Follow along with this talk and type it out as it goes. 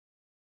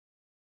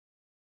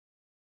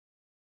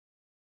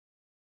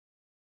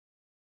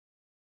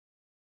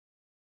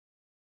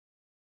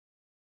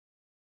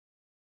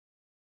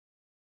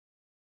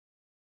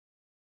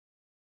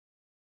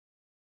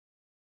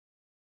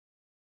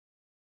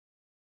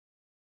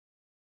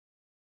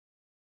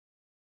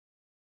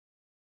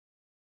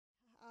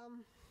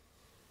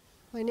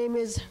My name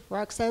is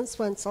Roxanne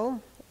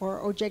Swentzell, or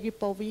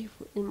Ojegipovi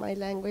in my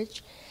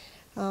language,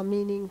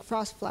 meaning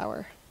frost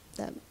flower.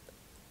 That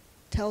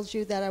tells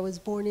you that I was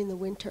born in the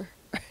winter.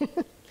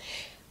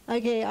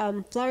 Okay,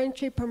 Flowering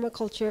Tree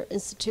Permaculture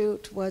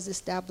Institute was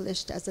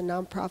established as a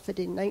nonprofit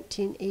in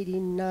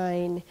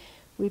 1989.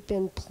 We've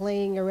been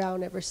playing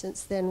around ever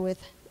since then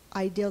with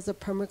ideals of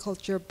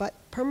permaculture, but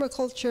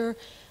permaculture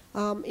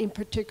in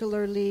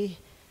particularly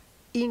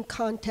in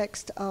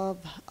context of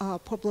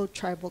Pueblo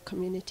tribal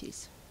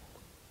communities.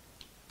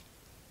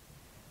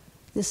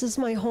 This is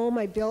my home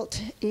I built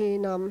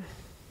in,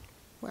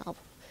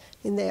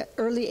 in the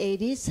early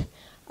 80s.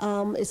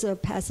 It's a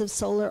passive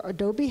solar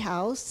adobe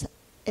house.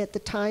 At the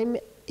time,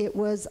 it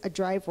was a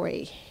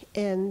driveway,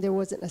 and there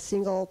wasn't a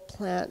single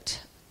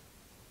plant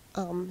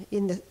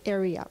in the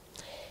area.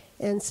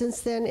 And since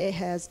then, it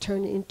has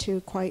turned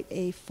into quite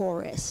a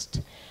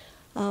forest.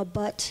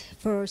 But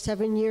for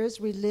 7 years,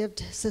 we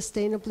lived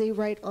sustainably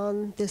right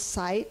on this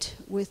site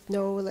with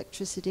no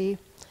electricity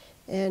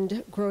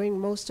and growing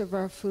most of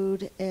our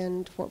food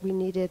and what we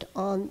needed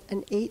on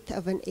an 1/8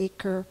 of an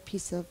acre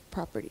piece of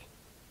property.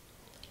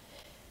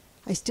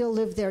 I still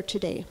live there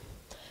today.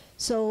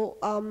 So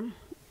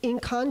in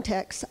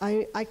context,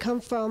 I come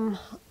from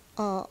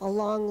a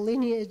long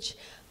lineage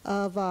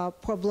of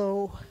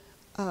Pueblo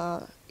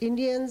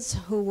Indians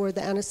who were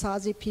the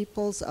Anasazi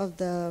peoples of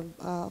the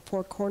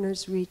Four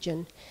Corners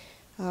region.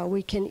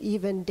 We can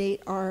even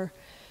date our,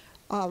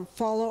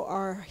 follow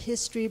our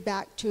history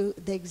back to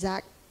the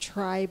exact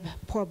tribe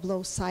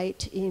Pueblo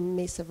site in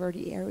Mesa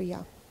Verde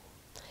area.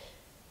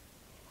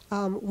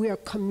 We are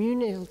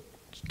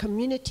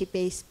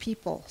community-based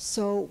people,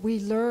 so we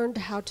learned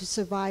how to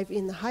survive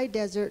in the high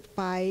desert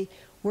by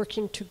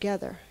working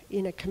together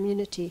in a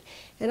community.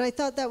 And I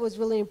thought that was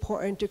really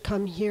important to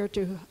come here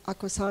to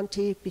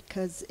Akosanti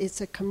because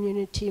it's a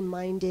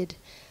community-minded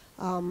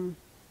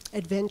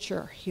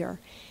adventure here.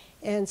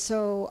 And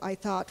so I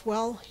thought,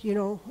 well, you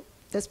know,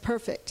 that's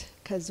perfect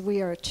because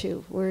we are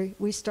too.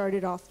 We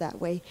started off that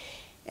way.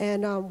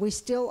 And we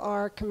still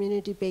are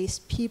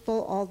community-based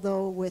people,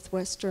 although with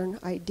Western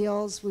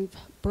ideals, we've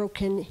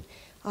broken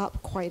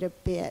up quite a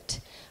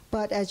bit.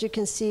 But as you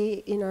can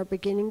see, in our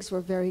beginnings, we're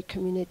very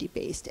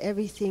community-based.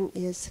 Everything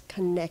is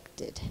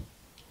connected.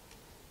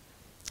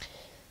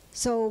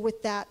 So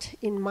with that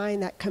in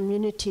mind, that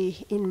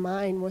community in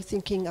mind, we're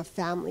thinking of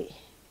family.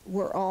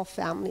 We're all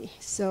family.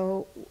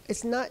 So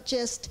it's not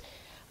just,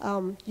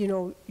 you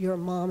know, your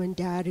mom and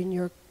dad and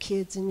your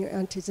kids and your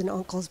aunties and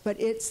uncles, but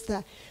it's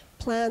the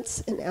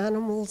plants and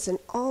animals and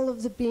all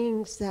of the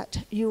beings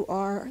that you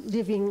are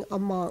living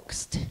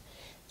amongst.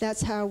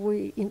 That's how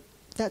we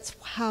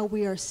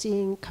are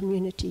seeing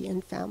community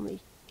and family.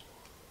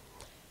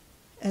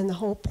 And the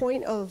whole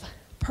point of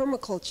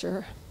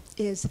permaculture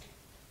is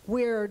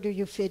where do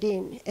you fit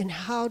in and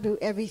how do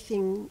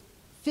everything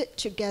fit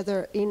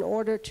together in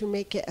order to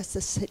make it a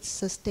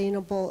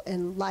sustainable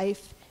and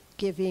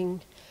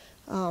life-giving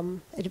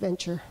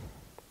adventure.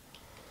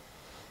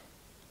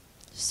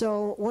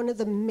 So one of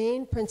the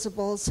main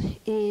principles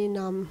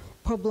in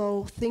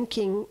Pueblo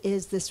thinking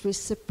is this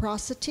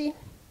reciprocity.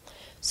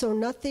 So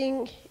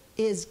nothing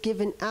is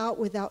given out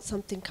without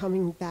something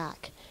coming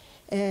back.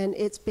 And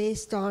it's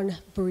based on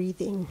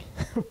breathing.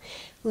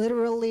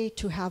 Literally,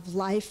 to have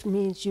life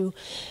means you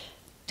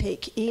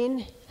take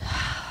in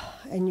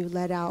and you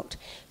let out.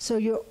 So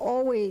you're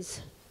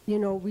always, you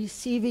know,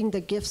 receiving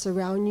the gifts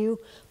around you,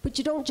 but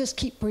you don't just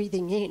keep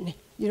breathing in.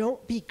 You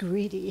don't be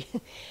greedy.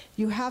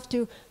 You have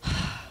to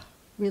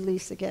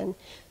release again.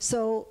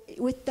 So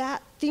with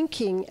that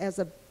thinking as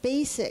a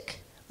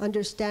basic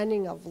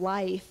understanding of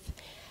life,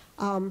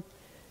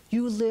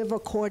 you live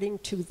according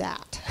to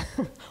that,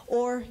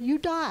 or you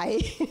die.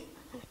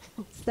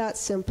 It's that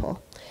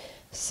simple.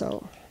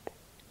 So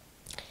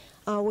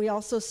we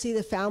also see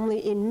the family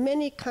in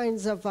many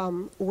kinds of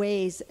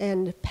ways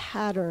and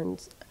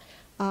patterns.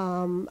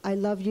 I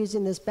love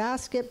using this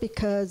basket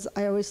because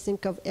I always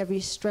think of every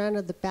strand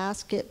of the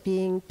basket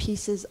being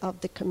pieces of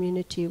the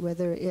community,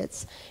 whether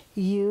it's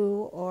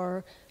you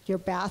or your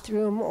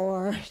bathroom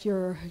or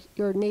your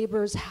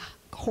neighbor's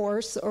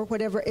horse or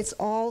whatever. It's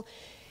all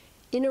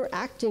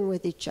interacting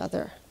with each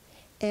other.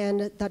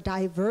 And the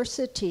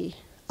diversity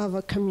of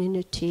a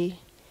community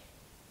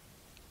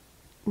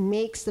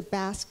makes the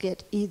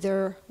basket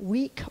either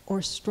weak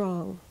or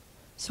strong.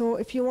 So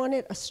if you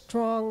wanted a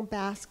strong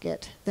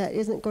basket that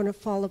isn't going to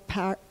fall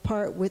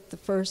apart with the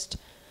first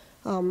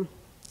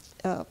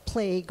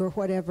plague or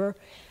whatever,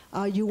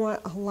 you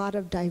want a lot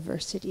of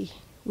diversity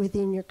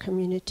within your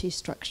community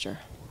structure.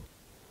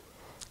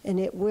 And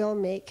it will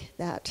make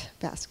that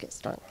basket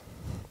strong.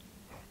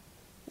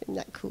 Isn't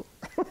that cool?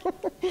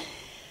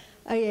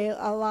 Okay,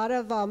 a lot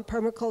of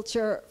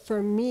permaculture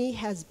for me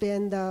has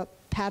been the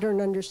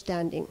pattern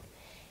understanding.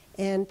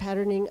 And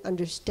patterning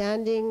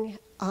understanding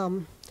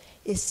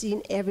is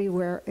seen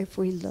everywhere if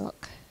we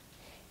look.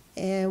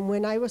 And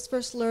when I was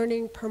first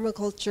learning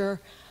permaculture,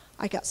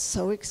 I got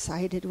so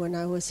excited when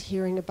I was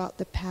hearing about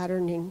the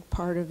patterning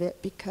part of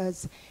it,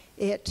 because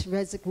it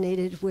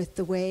resonated with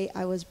the way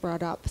I was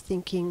brought up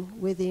thinking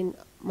within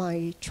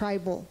my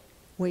tribal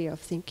way of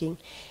thinking.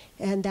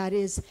 And that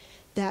is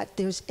that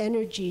there's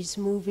energies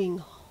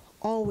moving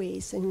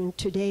always. And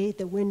today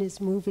the wind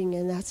is moving,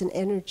 and that's an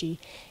energy.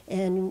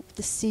 And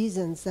the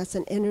seasons, that's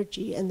an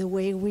energy. And the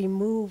way we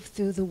move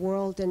through the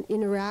world and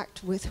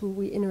interact with who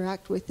we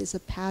interact with is a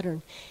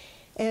pattern.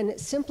 And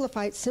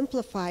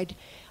simplified,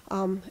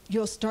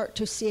 you'll start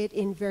to see it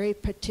in very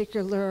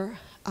particular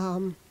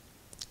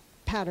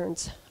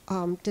patterns,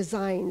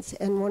 designs.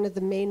 And one of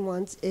the main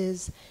ones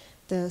is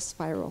the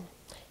spiral.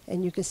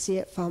 And you can see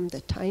it from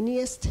the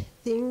tiniest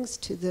things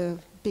to the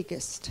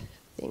biggest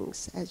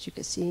things, as you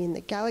can see in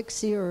the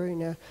galaxy, or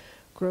in a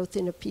growth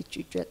in a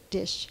petri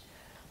dish,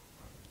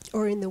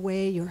 or in the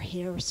way your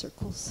hair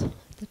circles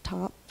at the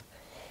top.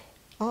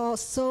 Oh,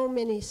 so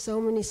many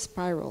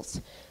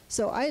spirals.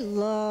 So I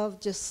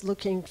love just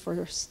looking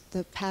for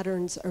the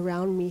patterns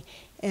around me,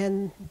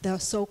 and the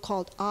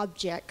so-called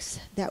objects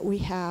that we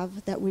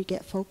have, that we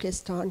get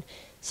focused on,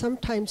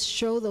 sometimes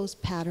show those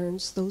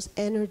patterns, those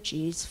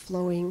energies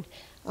flowing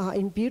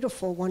in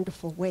beautiful,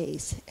 wonderful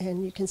ways.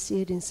 And you can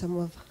see it in some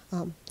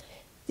of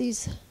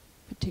these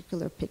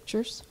particular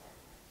pictures.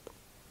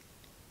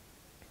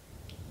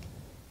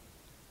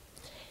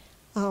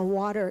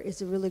 Water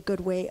is a really good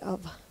way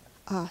of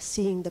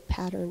seeing the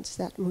patterns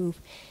that move.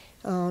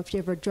 If you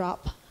ever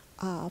drop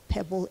a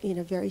pebble in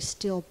a very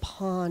still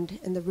pond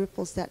and the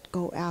ripples that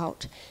go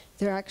out,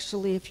 they're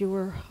actually, if you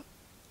were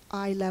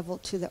eye level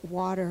to that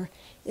water,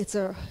 it's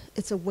a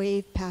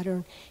wave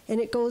pattern, and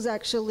it goes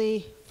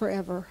actually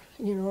forever.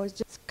 You know, it's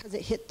just because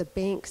it hit the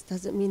banks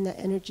doesn't mean the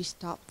energy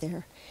stopped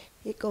there.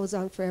 It goes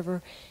on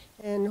forever.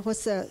 And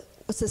what's the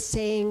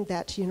saying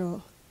that, you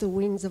know, the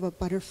wings of a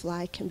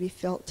butterfly can be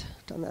felt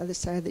on the other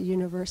side of the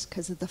universe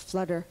because of the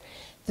flutter.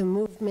 The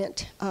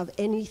movement of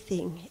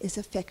anything is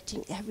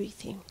affecting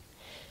everything.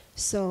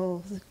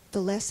 So the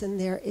lesson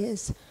there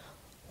is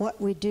what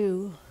we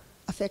do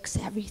affects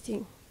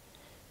everything.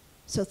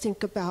 So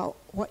think about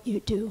what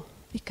you do,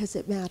 because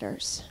it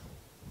matters.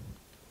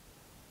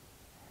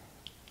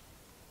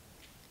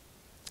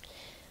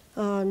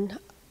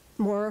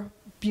 More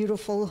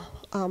beautiful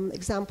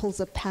examples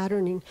of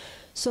patterning.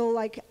 So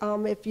like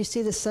if you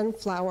see the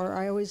sunflower,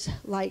 I always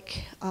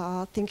like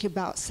thinking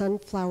about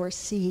sunflower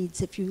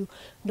seeds. If you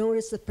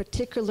notice the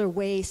particular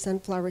way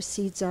sunflower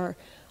seeds are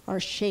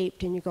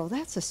shaped, and you go,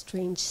 that's a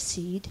strange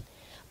seed.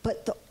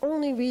 But the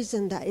only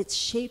reason that it's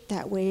shaped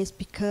that way is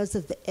because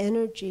of the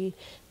energy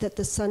that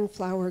the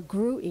sunflower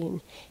grew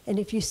in. And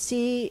if you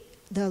see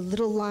the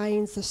little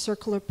lines, the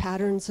circular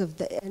patterns of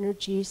the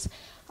energies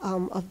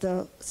of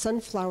the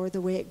sunflower,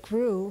 the way it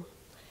grew,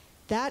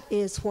 that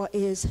is what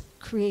is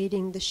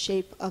creating the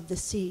shape of the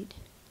seed.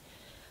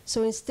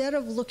 So instead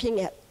of looking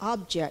at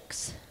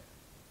objects,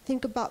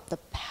 think about the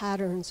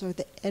patterns or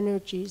the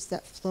energies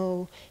that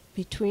flow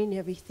between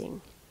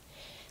everything.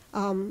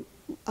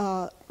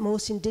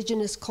 Most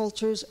indigenous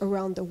cultures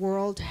around the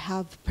world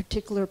have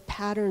particular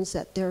patterns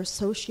that they're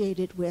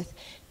associated with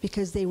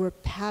because they were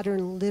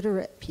pattern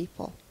literate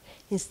people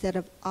instead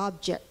of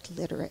object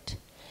literate.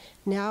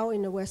 Now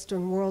in the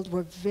Western world,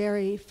 we're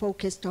very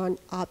focused on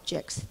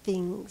objects,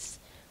 things.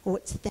 Oh,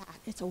 it's that.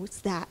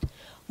 It's that.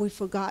 We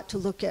forgot to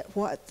look at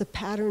what the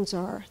patterns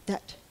are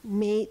that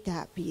made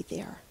that be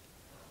there.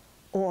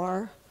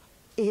 Or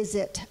is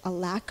it a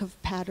lack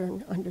of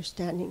pattern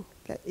understanding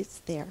that it's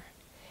there?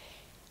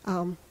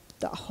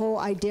 The whole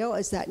idea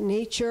is that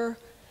nature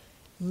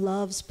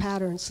loves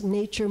patterns.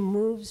 Nature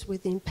moves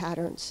within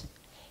patterns.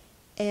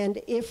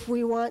 And if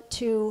we want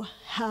to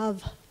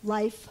have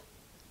life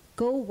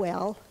go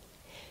well,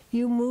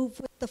 you move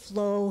with the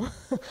flow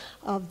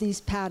of these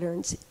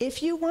patterns.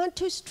 If you want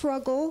to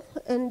struggle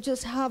and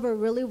just have a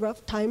really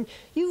rough time,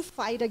 you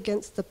fight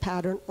against the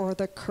pattern or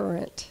the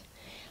current.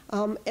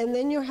 And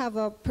then you have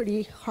a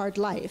pretty hard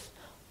life.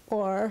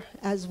 Or,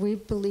 as we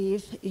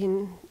believe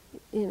in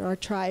our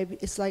tribe,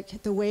 it's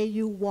like the way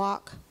you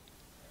walk,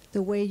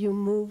 the way you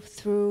move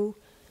through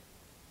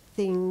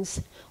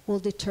things will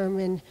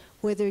determine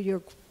whether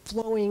you're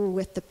flowing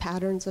with the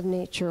patterns of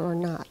nature or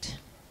not.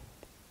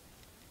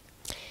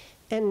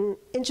 And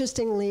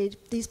interestingly,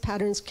 these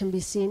patterns can be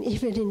seen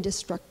even in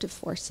destructive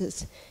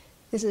forces.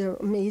 This is an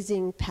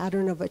amazing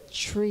pattern of a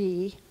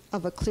tree,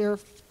 of a clear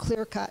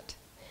cut.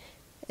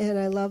 And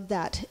I love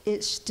that.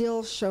 It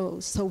still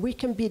shows. So we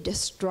can be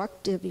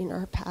destructive in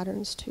our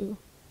patterns too.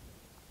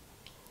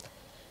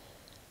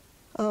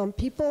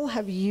 People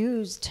have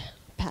used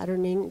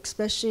patterning,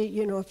 especially,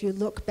 you know, if you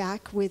look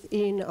back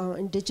within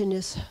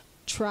indigenous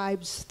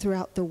tribes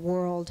throughout the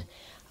world,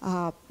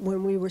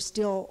 when we were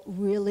still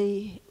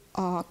really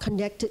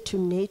connected to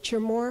nature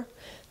more.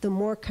 The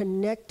more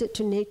connected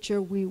to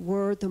nature we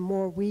were, the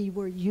more we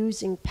were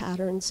using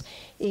patterns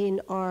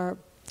in our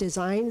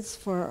designs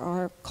for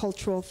our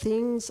cultural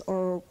things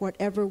or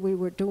whatever we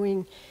were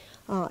doing.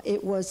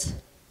 It was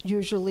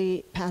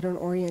usually pattern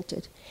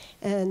oriented.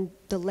 And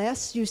the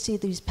less you see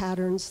these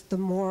patterns, the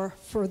more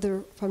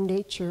further from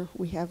nature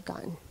we have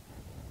gotten.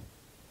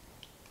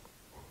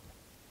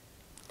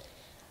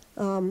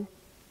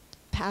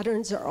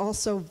 Patterns are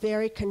also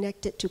very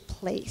connected to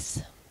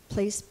place.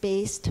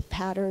 Place-based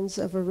patterns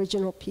of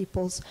original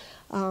peoples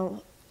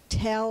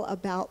tell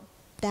about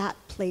that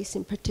place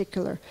in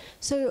particular.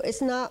 So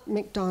it's not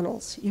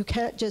McDonald's. You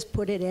can't just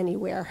put it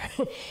anywhere.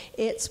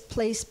 It's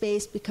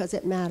place-based because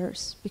it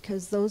matters,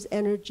 because those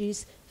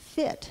energies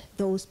fit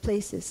those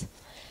places.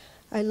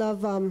 I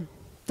love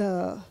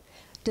the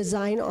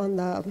design on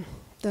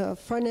the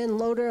front end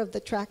loader of the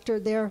tractor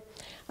there.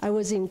 I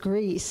was in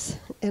Greece,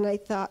 and I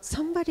thought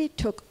somebody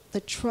took the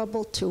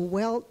trouble to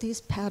weld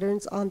these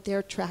patterns on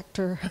their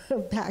tractor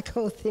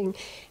backhoe thing.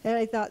 And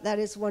I thought that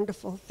is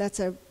wonderful. That's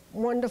a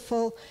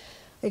wonderful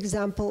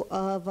example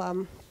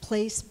of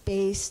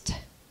place-based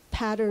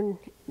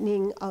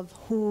patterning of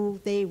who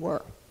they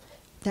were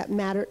that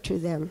mattered to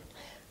them.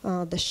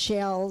 The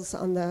shells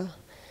on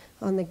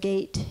the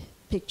gate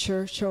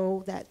picture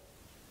show that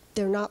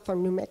they're not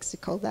from New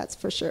Mexico, that's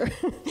for sure.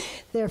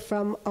 They're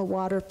from a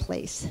water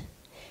place.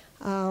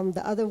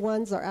 The other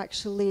ones are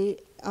actually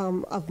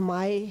of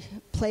my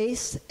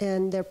place,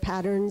 and they're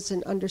patterns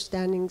and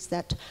understandings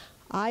that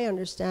I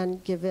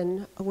understand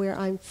given where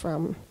I'm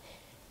from.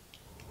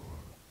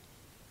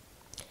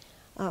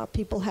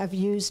 People have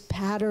used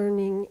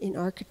patterning in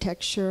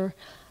architecture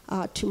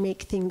to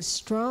make things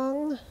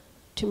strong,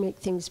 to make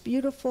things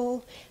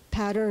beautiful,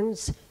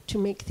 patterns to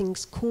make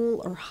things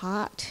cool or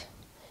hot,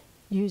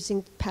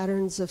 using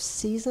patterns of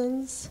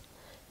seasons,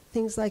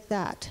 things like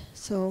that.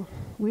 So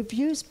we've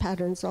used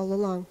patterns all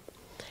along.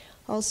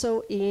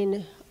 Also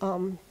in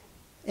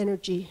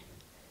energy,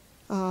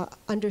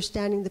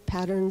 understanding the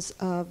patterns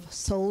of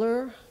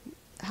solar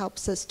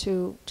helps us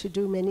to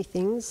do many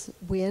things.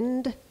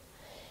 Wind,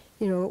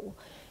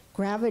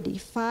 gravity,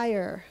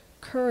 fire,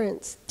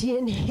 currents,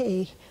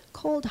 DNA,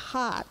 cold,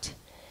 hot,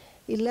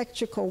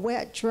 electrical,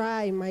 wet,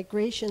 dry,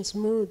 migrations,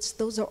 moods,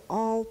 those are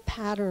all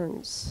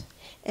patterns.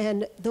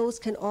 And those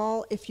can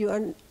all, if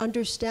you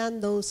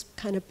understand those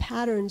kind of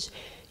patterns,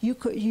 you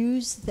could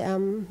use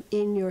them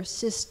in your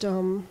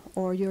system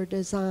or your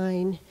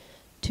design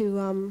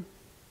to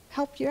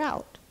help you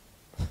out.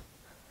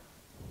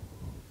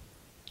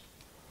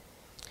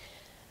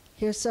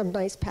 Here's some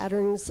nice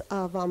patterns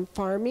of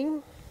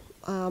farming.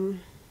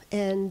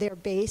 And they're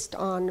based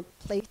on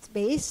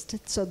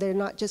place-based, so they're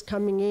not just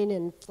coming in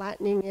and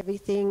flattening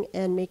everything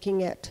and making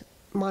it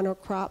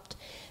monocropped.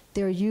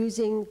 They're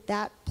using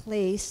that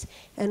place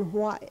and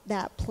what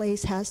that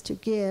place has to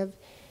give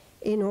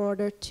in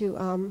order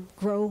to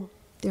grow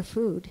their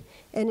food.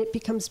 And it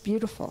becomes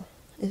beautiful.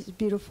 It's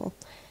beautiful.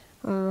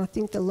 I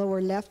think the lower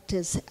left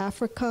is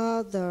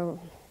Africa.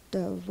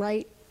 The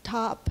right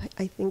top,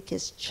 I think,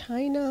 is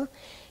China.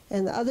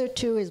 And the other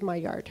two is my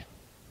yard.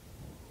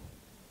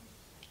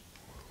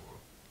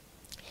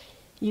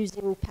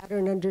 Using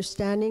pattern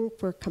understanding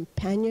for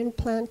companion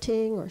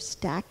planting or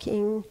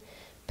stacking,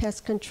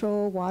 pest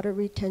control, water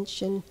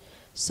retention.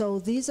 So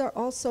these are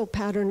also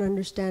pattern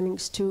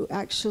understandings to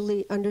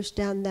actually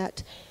understand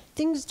that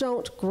things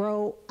don't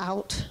grow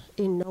out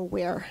in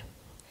nowhere.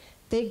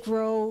 They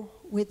grow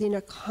within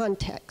a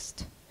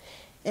context.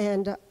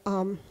 And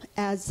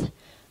as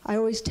I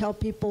always tell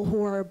people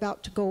who are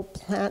about to go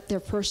plant their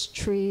first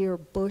tree or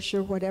bush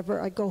or whatever,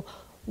 I go,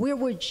 where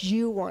would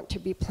you want to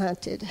be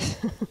planted?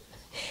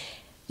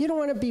 You don't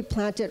want to be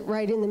planted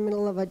right in the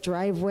middle of a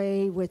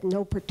driveway with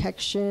no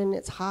protection.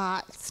 It's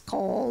hot, it's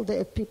cold,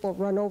 if people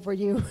run over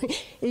you.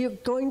 You're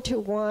going to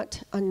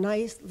want a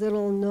nice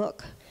little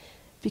nook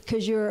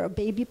because you're a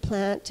baby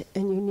plant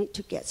and you need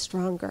to get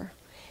stronger.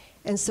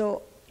 And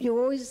so you're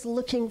always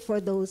looking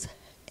for those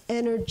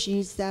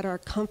energies that are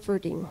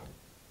comforting.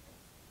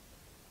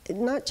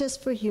 Not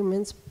just for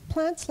humans,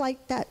 plants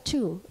like that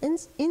too.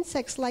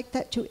 Insects like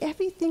that too.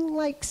 Everything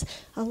likes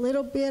a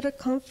little bit of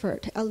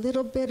comfort, a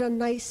little bit of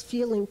nice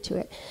feeling to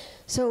it.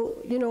 So,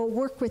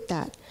 work with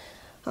that.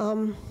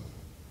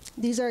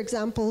 These are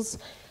examples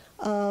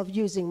of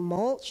using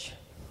mulch.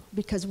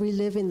 Because we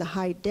live in the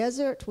high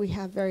desert, we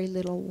have very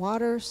little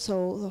water,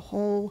 so the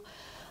whole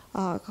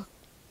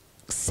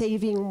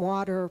saving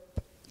water,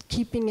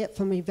 keeping it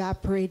from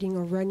evaporating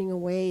or running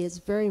away is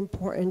very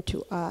important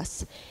to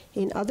us.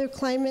 In other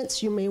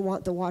climates, you may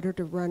want the water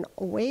to run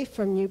away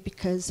from you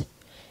because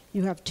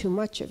you have too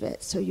much of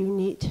it. So you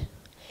need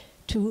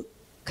to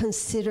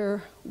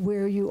consider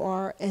where you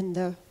are and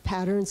the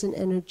patterns and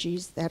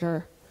energies that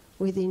are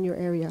within your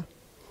area.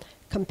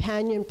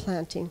 Companion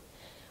planting.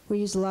 We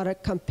use a lot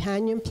of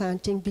companion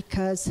planting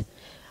because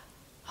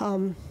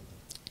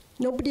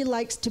nobody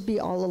likes to be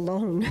all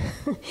alone.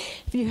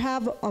 If you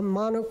have a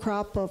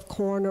monocrop of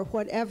corn or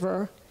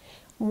whatever,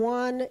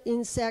 one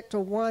insect or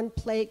one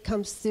plague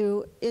comes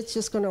through, it's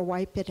just going to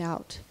wipe it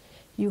out.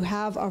 You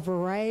have a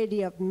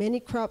variety of many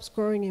crops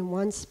growing in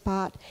one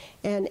spot,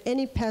 and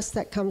any pest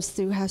that comes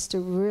through has to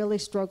really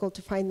struggle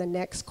to find the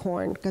next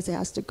corn because it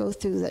has to go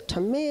through the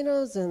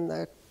tomatoes and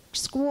the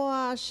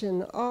squash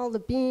and all the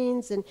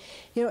beans, and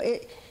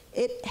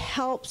it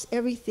helps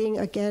everything,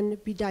 again,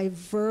 be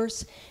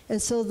diverse,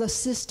 and so the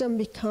system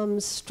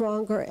becomes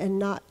stronger and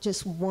not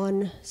just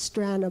one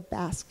strand of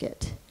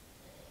basket.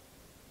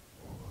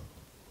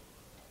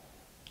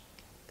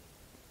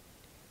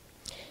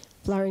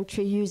 Flowering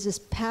Tree uses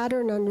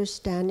pattern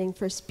understanding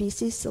for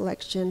species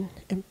selection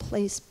and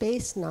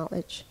place-based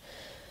knowledge.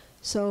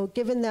 So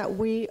given that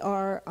we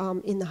are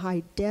in the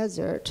high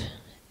desert,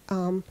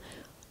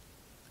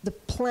 the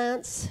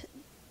plants,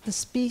 the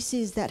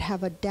species that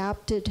have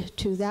adapted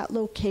to that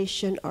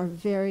location are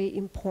very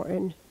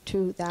important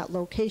to that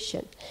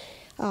location.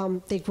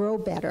 They grow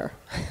better.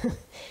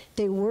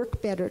 They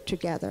work better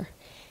together.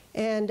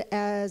 And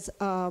as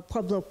a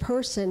Pueblo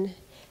person,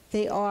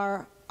 they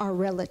are our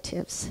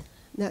relatives.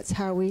 That's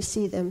how we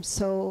see them.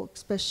 So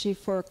especially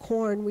for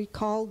corn, we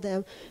call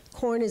them,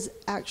 corn is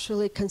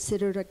actually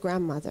considered a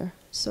grandmother.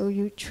 So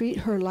you treat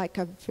her like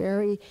a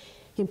very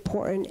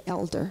important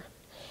elder.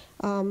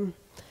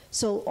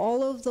 So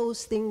all of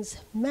those things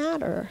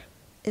matter.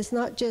 It's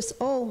not just,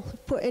 oh,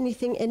 put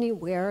anything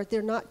anywhere.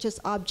 They're not just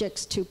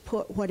objects to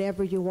put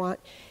whatever you want.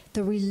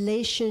 The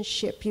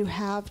relationship you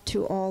have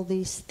to all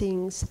these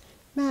things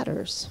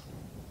matters.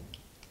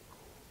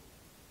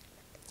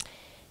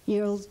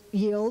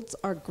 Yields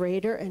are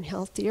greater and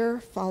healthier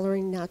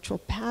following natural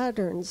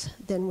patterns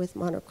than with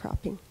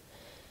monocropping.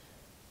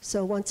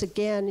 So once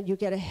again, you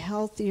get a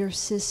healthier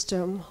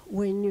system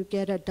when you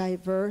get a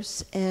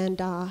diverse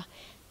and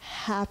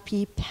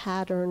happy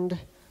patterned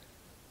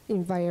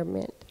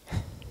environment.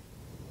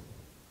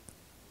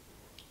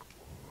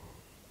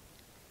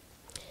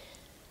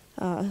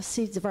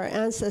 Seeds of our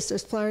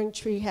ancestors. Flowering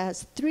Tree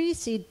has 3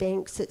 seed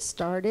banks it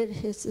started.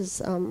 This is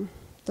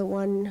the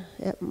one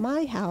at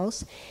my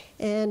house,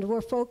 and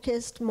we're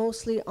focused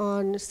mostly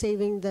on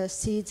saving the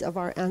seeds of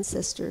our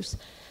ancestors.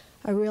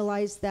 I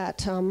realized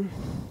that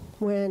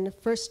when I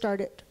first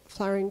started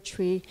Flowering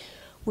Tree,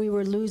 we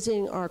were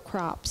losing our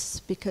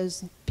crops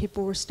because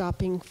people were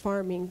stopping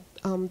farming.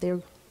 Their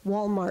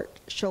Walmart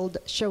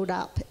showed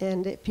up,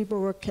 and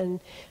people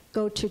can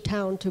go to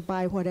town to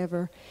buy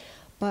whatever.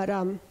 But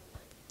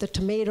the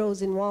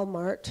tomatoes in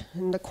Walmart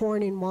and the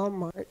corn in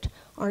Walmart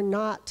are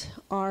not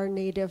our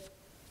native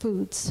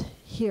foods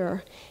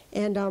here.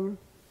 And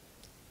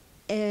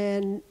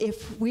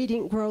if we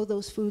didn't grow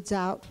those foods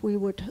out, we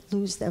would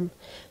lose them.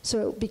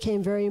 So it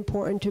became very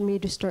important to me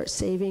to start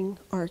saving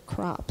our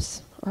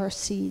crops, our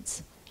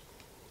seeds.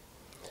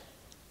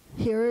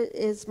 Here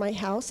is my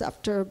house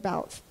after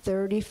about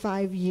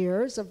 35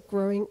 years of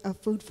growing a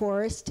food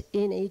forest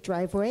in a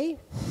driveway.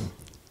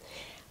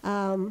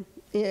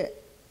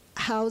 It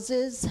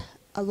houses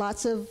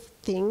lots of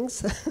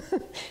things.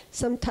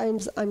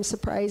 Sometimes I'm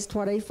surprised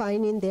what I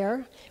find in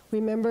there.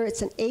 Remember,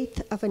 it's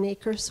 1/8 of an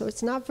acre, so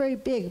it's not very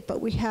big,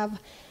 but we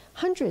have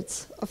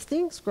hundreds of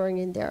things growing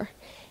in there.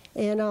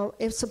 And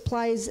it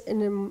supplies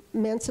an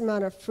immense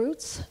amount of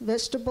fruits,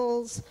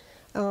 vegetables,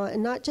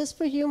 and not just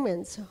for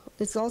humans.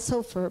 It's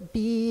also for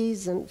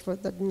bees and for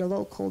the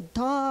local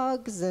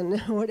dogs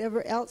and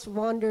whatever else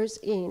wanders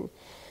in.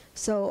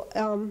 So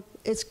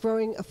it's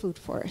growing a food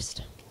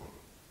forest.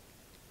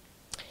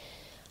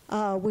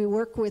 We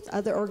work with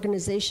other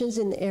organizations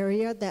in the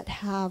area that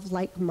have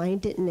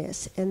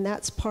like-mindedness, and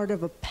that's part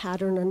of a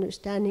pattern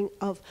understanding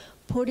of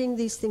putting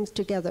these things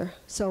together.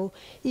 So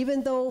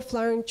even though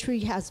Flowering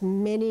Tree has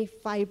many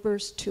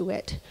fibers to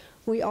it,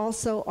 we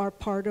also are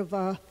part of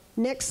a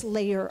next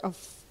layer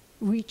of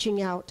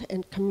reaching out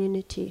and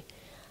community.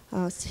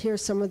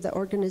 Here's some of the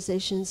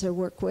organizations I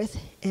work with,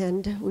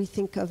 and we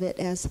think of it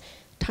as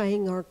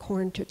tying our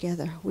corn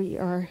together. We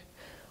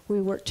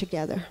work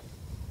together.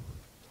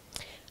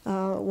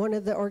 One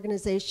of the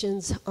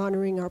organizations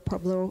honoring our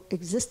Pueblo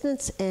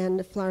existence and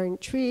the Flowering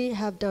Tree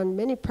have done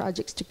many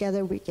projects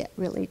together. We get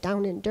really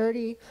down and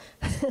dirty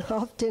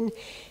often.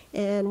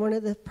 And one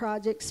of the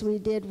projects we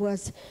did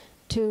was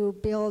to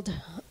build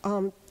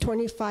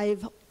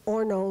 25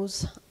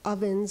 Hornos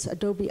ovens,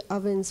 adobe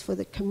ovens for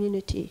the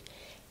community.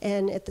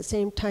 And at the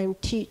same time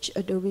teach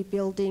adobe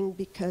building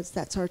because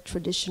that's our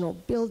traditional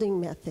building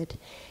method.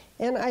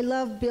 And I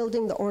love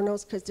building the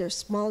Hornos because they're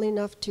small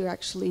enough to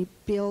actually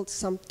build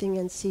something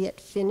and see it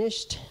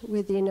finished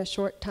within a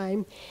short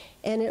time.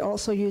 And it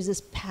also uses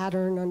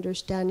pattern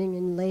understanding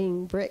in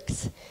laying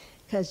bricks,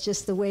 because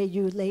just the way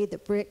you lay the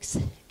bricks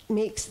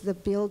makes the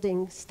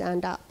building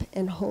stand up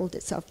and hold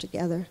itself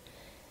together,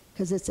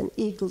 because it's an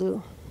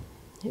igloo.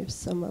 Here's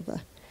some of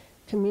the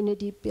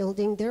community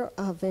building their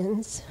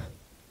ovens.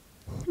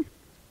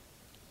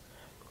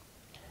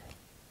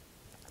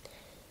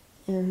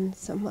 And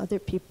some other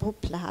people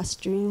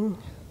plastering,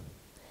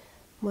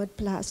 mud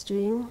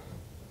plastering.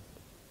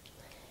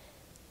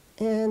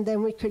 And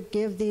then we could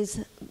give these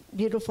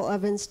beautiful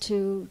ovens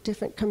to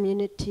different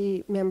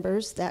community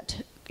members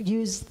that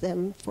use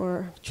them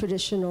for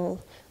traditional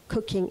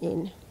cooking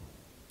in.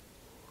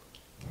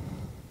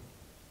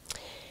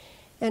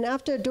 And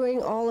after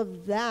doing all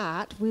of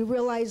that, we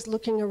realized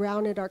looking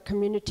around at our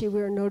community,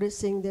 we were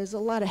noticing there's a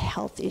lot of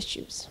health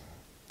issues.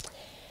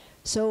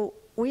 So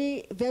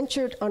we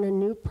ventured on a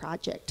new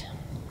project,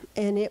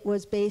 and it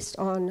was based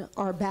on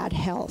our bad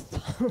health.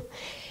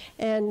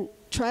 And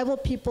tribal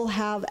people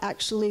have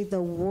actually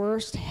the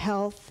worst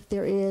health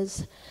there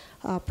is,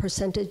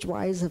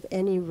 percentage-wise, of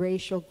any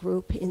racial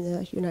group in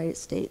the United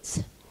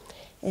States.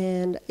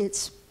 And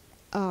it's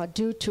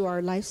due to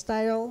our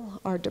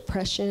lifestyle, our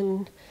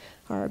depression,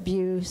 our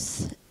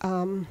abuse,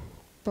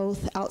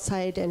 both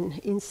outside and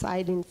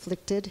inside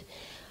inflicted,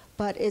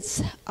 but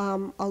it's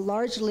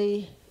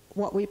largely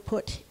what we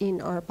put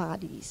in our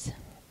bodies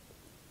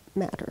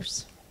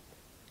matters.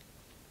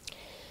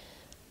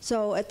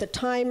 So at the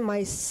time,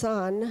 my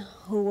son,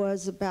 who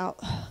was about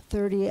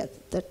 30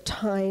 at the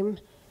time,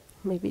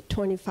 maybe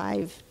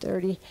 25,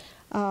 30,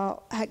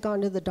 had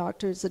gone to the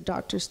doctors. The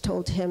doctors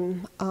told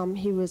him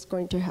he was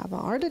going to have a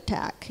heart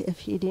attack if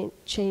he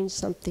didn't change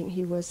something.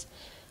 He was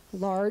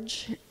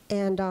large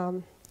and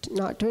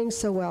not doing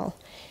so well.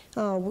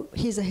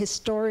 He's a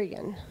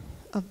historian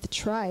of the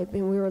tribe,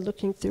 and we were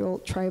looking through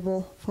old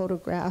tribal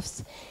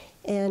photographs,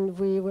 and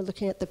we were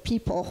looking at the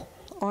people,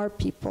 our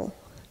people.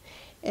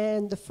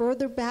 And the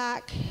further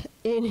back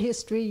in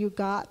history you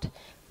got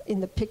in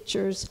the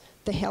pictures,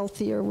 the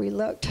healthier we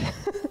looked.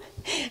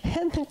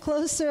 And the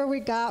closer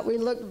we got, we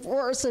looked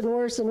worse and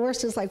worse and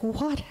worse. It's like,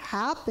 what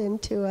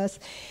happened to us?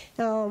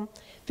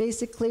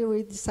 Basically,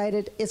 we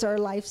decided it's our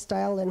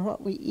lifestyle and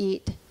what we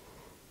eat.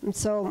 And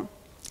so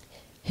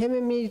him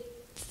and me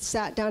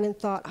sat down and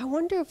thought, I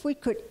wonder if we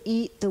could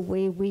eat the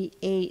way we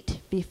ate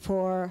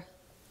before,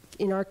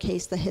 in our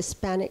case,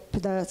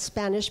 the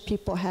Spanish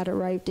people had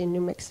arrived in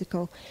New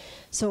Mexico.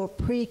 So a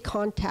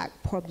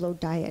pre-contact Pueblo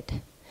diet.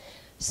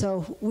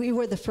 So we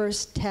were the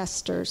first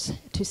testers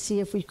to see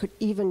if we could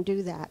even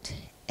do that.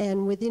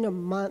 And within a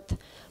month,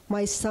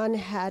 my son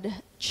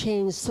had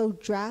changed so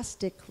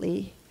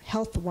drastically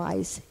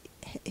health-wise,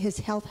 his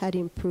health had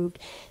improved,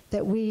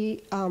 that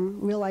we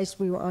realized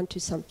we were onto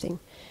something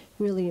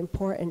really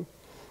important.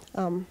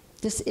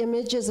 This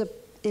image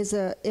is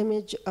a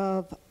image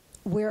of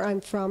where I'm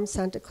from,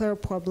 Santa Clara,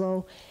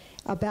 Pueblo,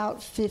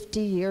 about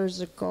 50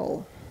 years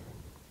ago.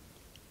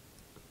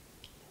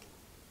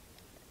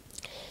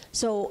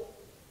 So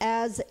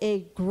as a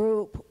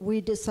group, we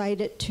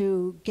decided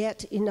to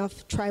get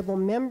enough tribal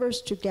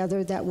members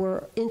together that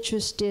were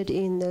interested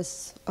in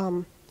this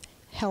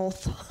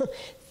health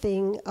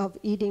thing of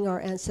eating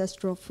our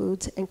ancestral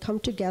foods and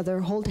come together,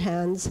 hold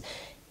hands,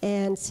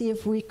 and see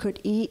if we could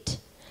eat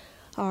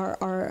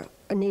our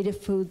native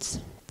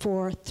foods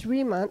for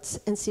 3 months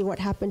and see what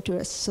happened to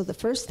us. So the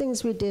first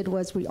things we did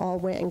was we all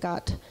went and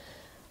got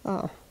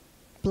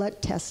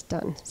blood tests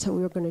done. So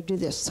we were going to do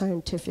this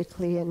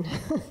scientifically and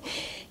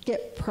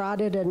get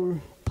prodded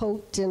and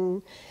poked,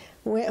 and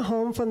went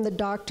home from the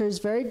doctors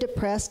very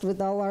depressed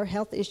with all our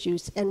health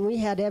issues. And we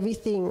had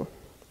everything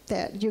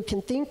that you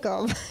can think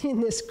of in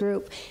this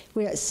group.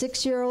 We had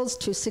 6-year-olds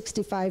to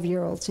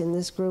 65-year-olds in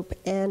this group,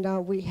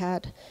 and we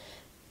had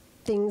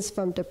things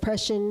from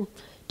depression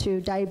to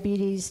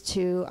diabetes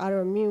to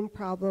autoimmune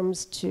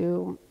problems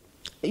to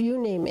you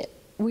name it.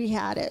 We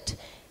had it.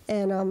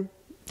 And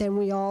then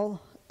we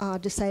all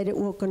decided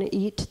we're going to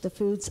eat the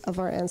foods of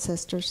our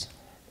ancestors.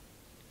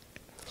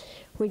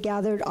 We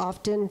gathered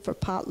often for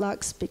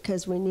potlucks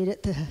because we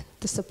needed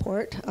the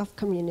support of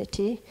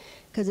community,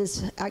 because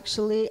it's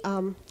actually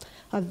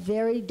a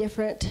very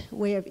different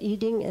way of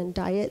eating and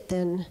diet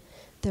than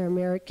the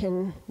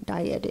American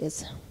diet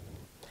is.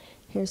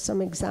 Here's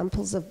some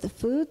examples of the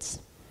foods.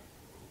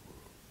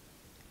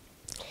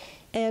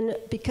 And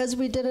because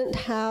we didn't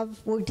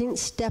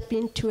step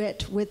into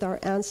it with our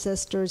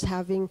ancestors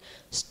having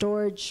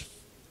stores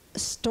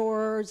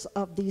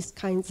of these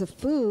kinds of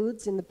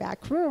foods in the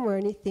back room or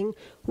anything,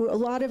 a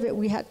lot of it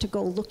we had to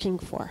go looking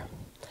for.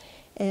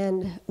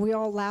 And we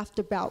all laughed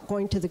about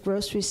going to the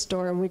grocery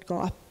store, and we'd go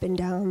up and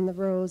down the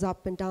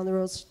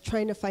rows,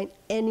 trying to find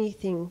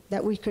anything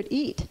that we could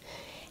eat.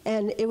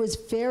 And it was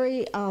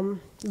very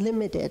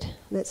limited,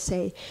 let's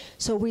say.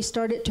 So we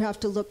started to have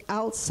to look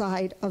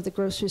outside of the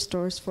grocery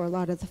stores for a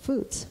lot of the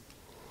foods.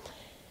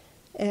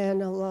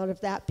 And a lot of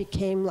that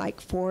became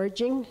like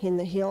foraging in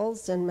the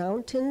hills and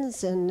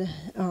mountains, and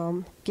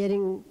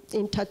getting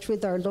in touch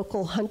with our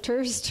local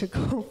hunters to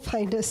go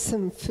find us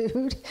some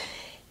food,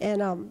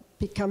 and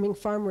becoming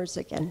farmers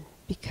again,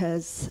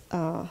 because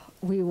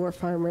we were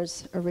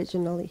farmers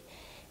originally.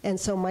 And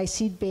so my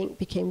seed bank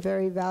became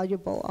very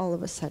valuable all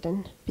of a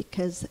sudden,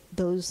 because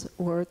those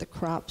were the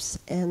crops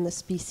and the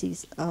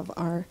species of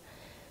our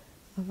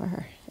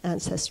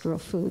ancestral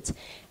foods.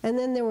 And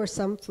then there were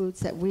some foods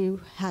that we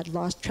had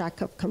lost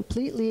track of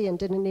completely and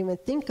didn't even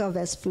think of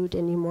as food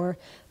anymore,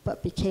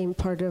 but became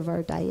part of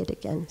our diet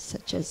again,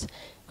 such as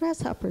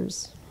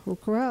grasshoppers and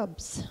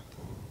grubs.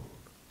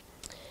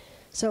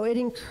 So it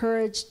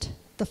encouraged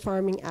the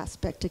farming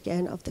aspect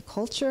again of the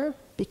culture,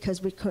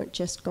 because we couldn't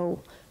just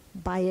go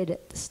buy it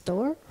at the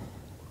store.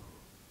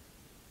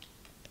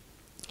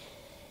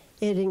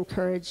 It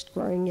encouraged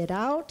growing it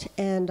out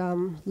and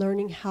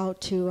learning how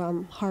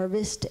to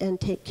harvest and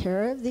take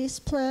care of these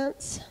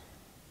plants,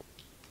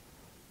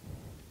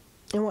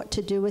 and what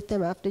to do with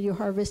them after you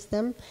harvest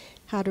them,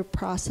 how to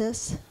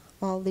process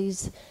all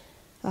these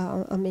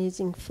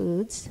amazing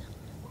foods.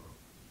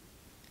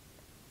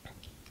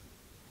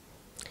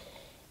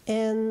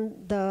 And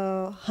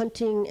the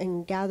hunting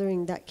and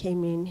gathering that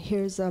came in.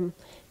 Here's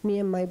me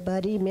and my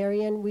buddy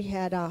Marion. We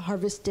had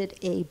harvested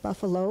a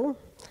buffalo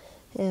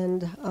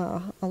And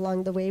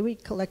along the way, we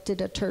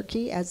collected a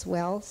turkey as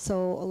well. So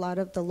a lot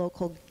of the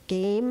local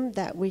game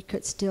that we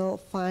could still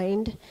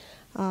find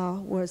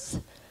was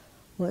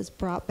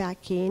brought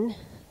back in.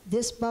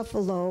 This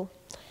buffalo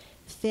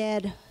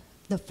fed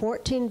the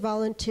 14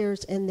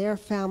 volunteers and their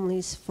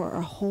families for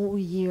a whole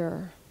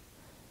year.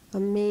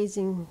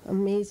 Amazing,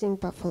 amazing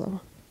buffalo.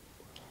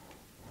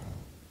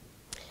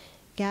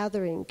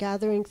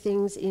 Gathering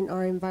things in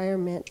our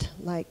environment,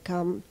 like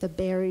the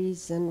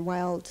berries and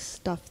wild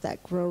stuff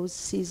that grows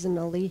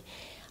seasonally,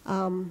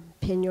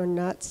 piñon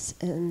nuts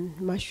and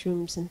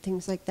mushrooms and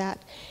things like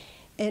that.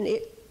 And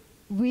it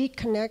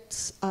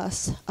reconnects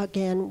us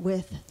again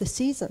with the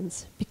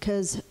seasons,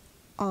 because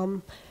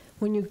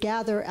when you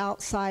gather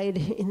outside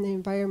in the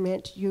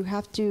environment, you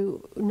have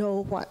to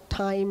know what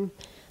time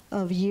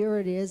of year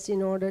it is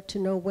in order to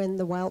know when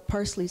the wild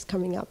parsley is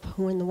coming up,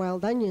 when the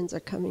wild onions are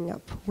coming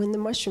up, when the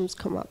mushrooms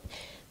come up.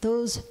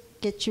 Those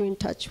get you in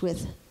touch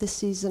with the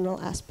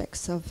seasonal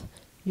aspects of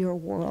your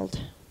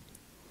world.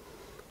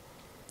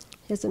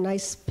 Here's a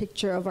nice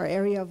picture of our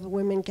area of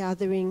women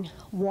gathering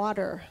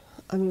water.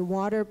 I mean,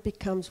 water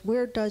becomes,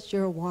 where does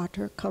your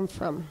water come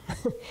from?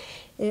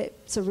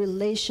 It's a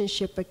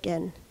relationship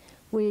again.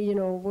 We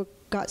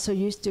got so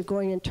used to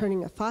going and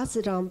turning a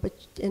faucet on,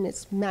 and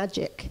it's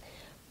magic.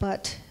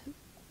 But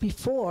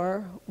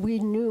before, we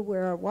knew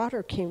where our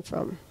water came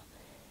from.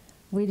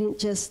 We didn't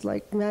just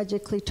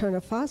magically turn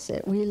a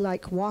faucet. We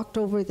walked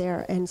over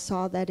there and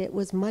saw that it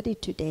was muddy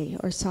today,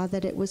 or saw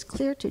that it was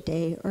clear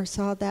today, or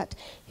saw that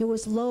it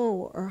was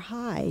low or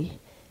high.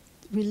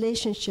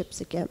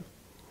 Relationships again.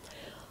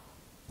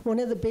 One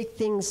of the big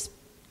things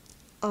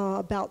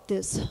about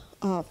this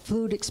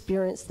food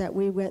experience that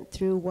we went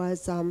through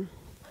was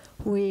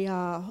we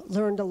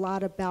learned a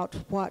lot about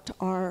what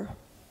our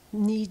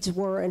needs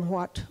were and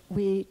what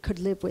we could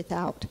live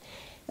without.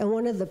 And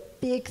one of the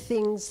big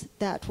things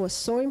that was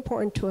so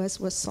important to us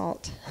was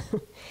salt.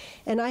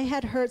 And I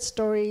had heard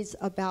stories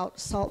about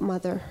salt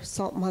mother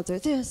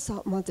this,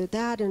 salt mother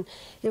that, and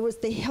it was,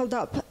 they held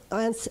up,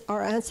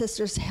 our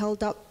ancestors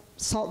held up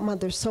salt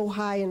mother so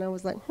high, and I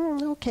was like,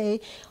 okay,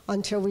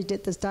 until we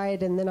did this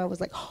diet, and then I was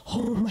like,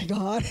 oh my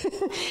God.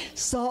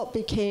 Salt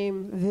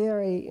became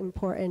very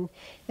important.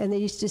 And they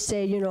used to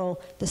say,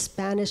 the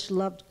Spanish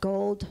loved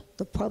gold,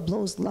 the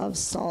Pueblos loved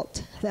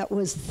salt. That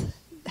was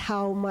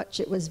how much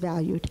it was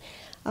valued.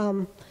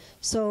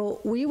 So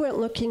we went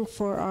looking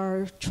for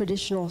our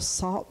traditional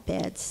salt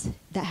beds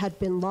that had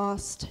been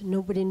lost.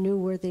 Nobody knew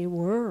where they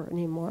were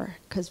anymore,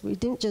 because we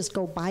didn't just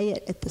go buy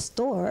it at the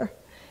store.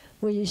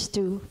 We used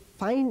to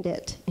find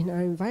it in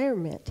our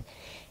environment.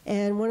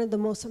 And one of the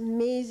most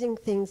amazing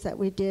things that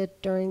we did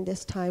during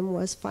this time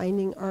was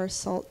finding our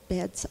salt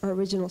beds, our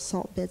original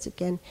salt beds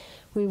again.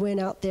 We went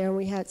out there and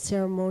we had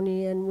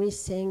ceremony and we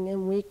sang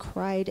and we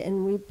cried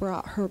and we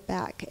brought her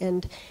back.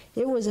 And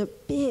it was a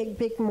big,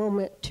 big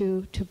moment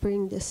to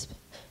bring this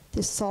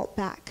salt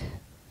back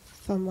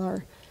from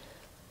our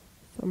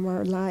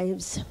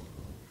lives.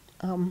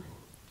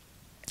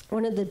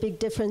 One of the big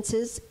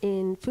differences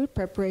in food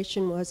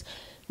preparation was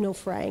no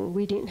frying.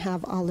 We didn't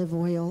have olive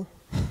oil.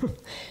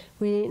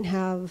 We didn't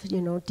have,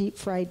 deep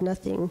fried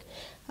nothing.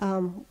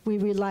 We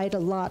relied a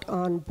lot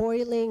on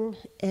boiling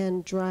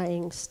and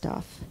drying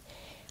stuff.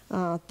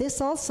 This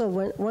also,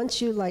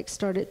 once you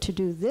started to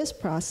do this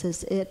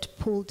process, it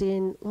pulled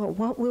in, well,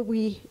 what were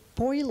we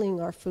boiling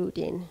our food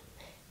in?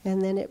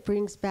 And then it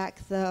brings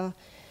back the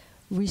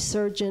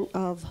resurgent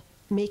of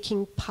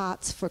making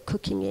pots for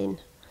cooking in,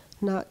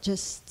 not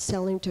just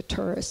selling to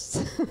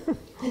tourists.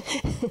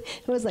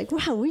 It was like,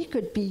 wow, we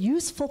could be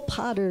useful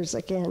potters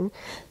again.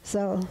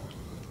 So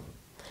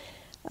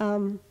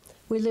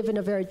we live in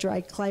a very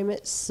dry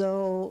climate,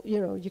 so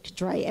you could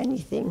dry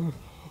anything.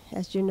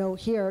 As you know,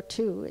 here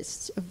too,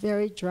 it's a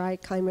very dry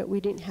climate.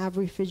 We didn't have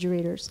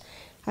refrigerators.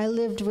 I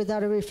lived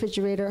without a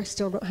refrigerator. I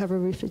still don't have a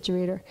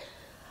refrigerator.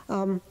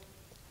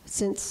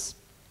 Since,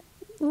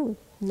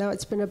 now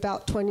it's been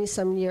about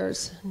 20-some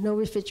years, no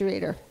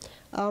refrigerator.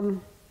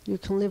 You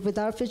can live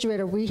without a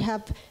refrigerator. We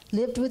have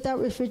lived without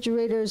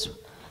refrigerators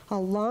a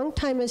long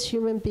time as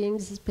human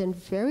beings. It's been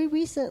very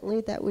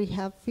recently that we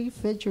have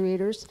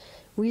refrigerators.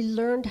 We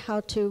learned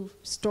how to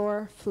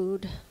store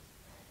food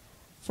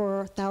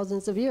for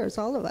thousands of years,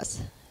 all of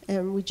us.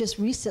 And we just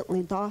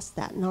recently lost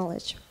that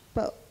knowledge.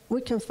 But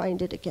we can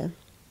find it again.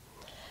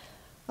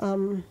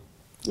 You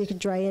can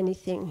dry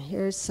anything.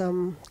 Here's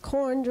some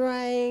corn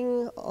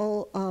drying,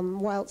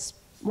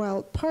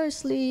 wild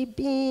parsley,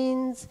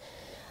 beans,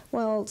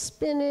 wild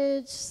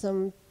spinach,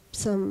 some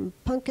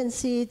pumpkin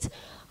seeds.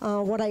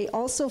 What I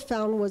also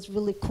found was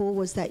really cool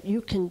was that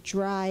you can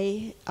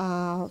dry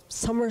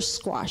summer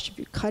squash. If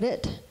you cut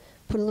it,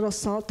 put a little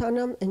salt on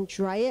them and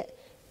dry it,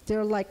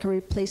 they're like a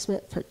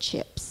replacement for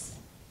chips.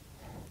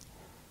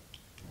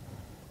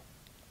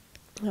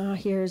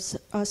 Here's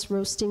us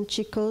roasting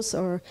chicos,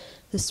 or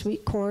the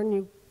sweet corn.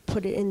 You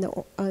put it in the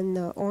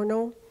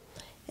horno,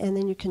 and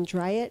then you can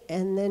dry it,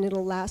 and then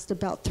it'll last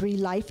about 3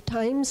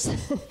 lifetimes.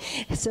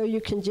 So you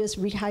can just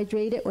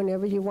rehydrate it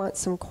whenever you want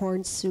some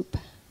corn soup.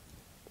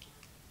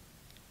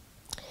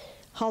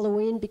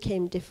 Halloween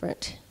became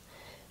different.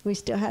 We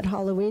still had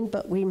Halloween,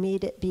 but we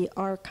made it be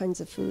our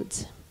kinds of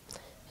foods.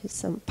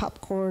 Some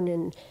popcorn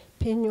and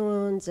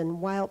piñons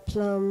and wild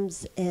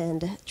plums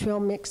and trail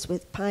mix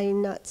with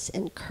pine nuts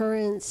and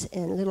currants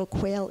and little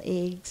quail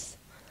eggs.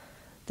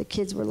 The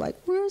kids were like,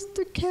 "Where's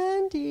the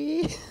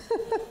candy?"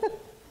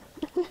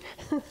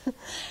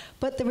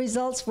 But the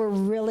results were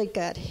really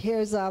good.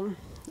 Here's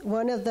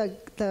one of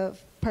the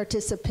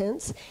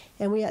participants,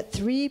 and we had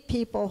 3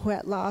 people who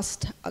had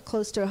lost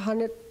close to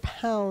 100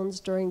 pounds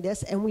during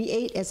this, and we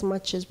ate as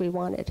much as we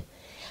wanted.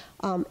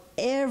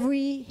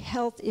 Every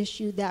health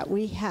issue that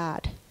we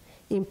had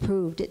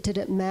improved. It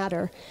didn't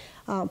matter.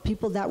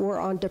 People that were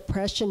on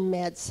depression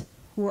meds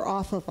were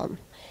off of them.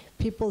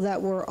 People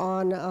that were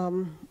on,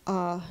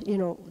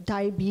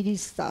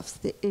 diabetes stuff,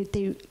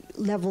 they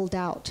leveled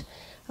out.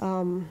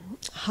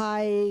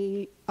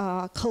 High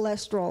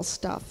cholesterol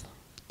stuff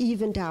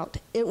evened out.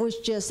 It was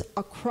just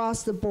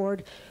across the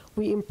board.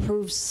 We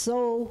improved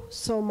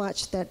so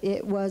much that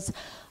it was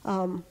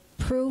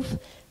proof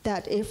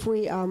that if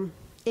we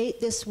ate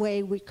this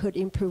way, we could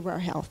improve our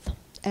health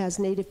as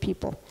Native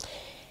people.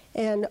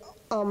 And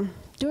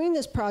doing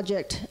this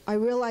project, I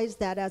realized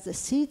that as a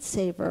seed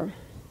saver,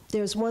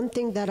 there's one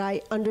thing that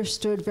I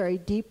understood very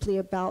deeply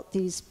about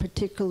these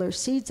particular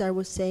seeds I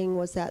was saying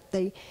was that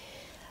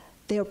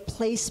they're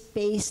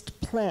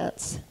place-based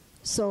plants.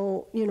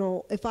 So,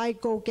 if I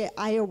go get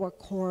Iowa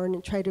corn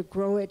and try to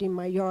grow it in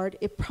my yard,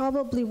 it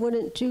probably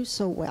wouldn't do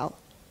so well.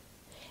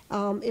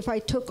 If I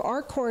took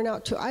our corn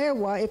out to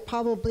Iowa, it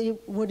probably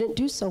wouldn't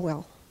do so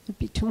well. It'd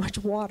be too much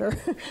water.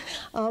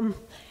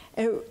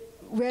 I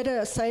read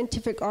a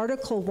scientific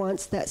article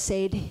once that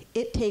said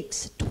it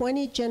takes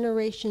 20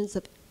 generations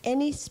of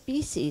any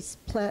species,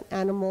 plant,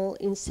 animal,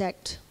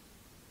 insect,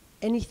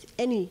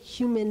 any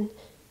human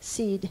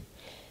seed,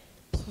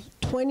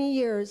 20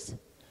 years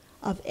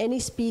of any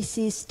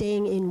species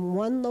staying in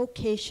one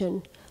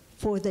location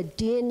for the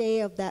DNA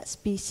of that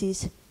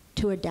species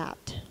to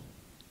adapt,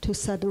 to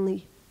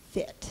suddenly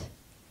fit.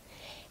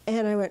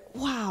 And I went,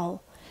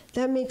 wow,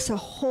 that makes a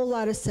whole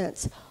lot of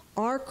sense.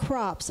 Our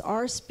crops,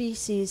 our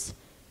species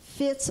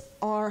fits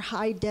our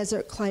high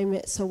desert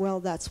climate so well.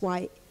 That's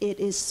why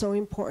it is so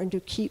important to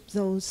keep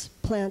those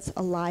plants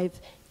alive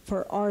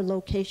for our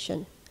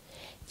location.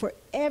 For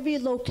every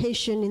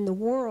location in the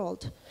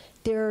world,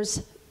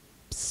 there's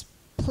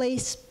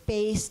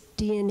place-based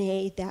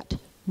DNA that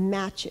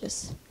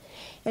matches.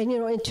 And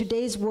in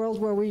today's world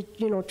where we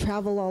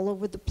travel all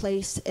over the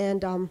place,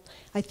 and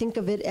I think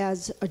of it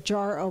as a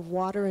jar of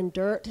water and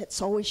dirt,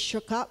 it's always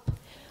shook up.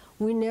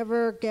 We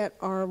never get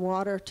our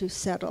water to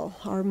settle.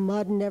 Our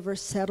mud never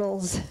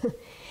settles.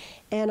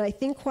 And I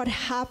think what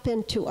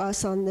happened to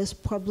us on this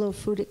Pueblo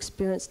food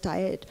experience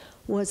diet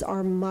was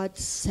our mud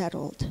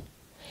settled.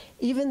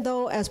 Even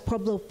though as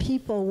Pueblo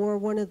people, we're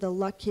one of the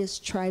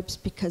luckiest tribes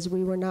because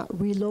we were not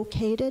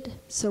relocated,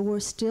 so we're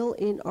still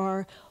in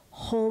our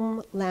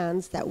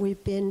homelands that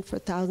we've been for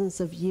thousands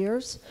of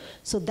years.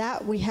 So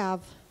that we have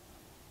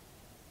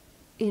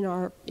in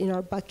our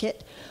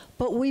bucket.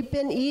 But we've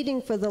been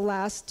eating for the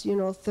last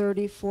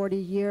 30, 40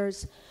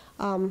 years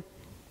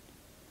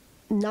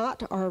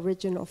not our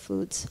original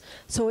foods.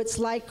 So it's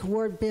like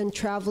we've been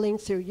traveling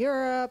through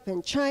Europe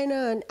and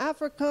China and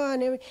Africa,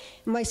 and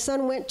my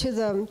son went to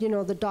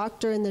the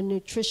doctor and the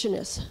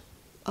nutritionist,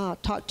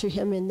 talked to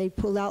him, and they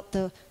pulled out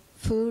the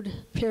food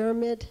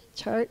pyramid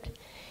chart,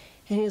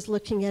 and he was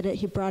looking at it.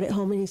 He brought it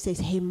home and he says,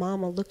 "Hey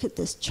Mama, look at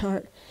this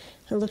chart."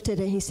 I looked at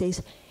it and he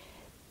says,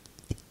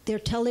 "They're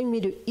telling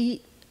me to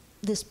eat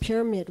this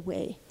pyramid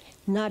way.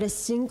 Not a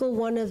single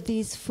one of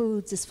these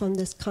foods is from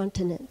this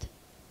continent."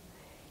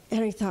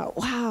 And I thought,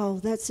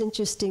 wow, that's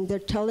interesting. They're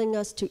telling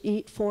us to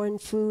eat foreign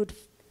food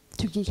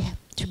to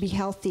be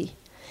healthy.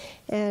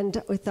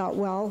 And we thought,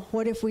 well,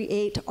 what if we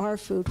ate our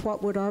food?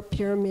 What would our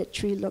pyramid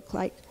tree look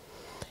like?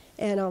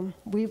 And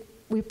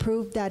we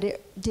proved that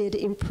it did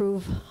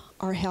improve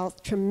our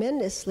health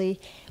tremendously,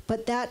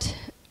 but that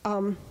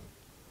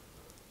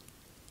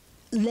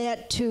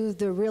led to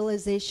the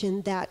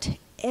realization that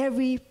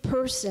every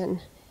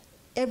person,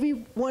 every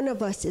one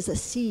of us is a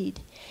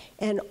seed,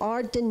 and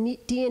our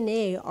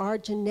DNA, our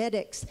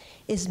genetics,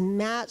 is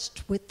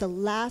matched with the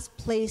last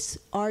place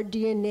our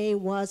DNA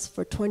was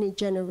for 20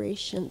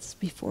 generations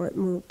before it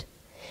moved.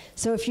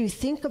 So if you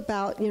think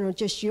about,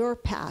 just your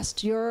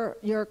past,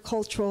 your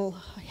cultural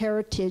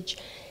heritage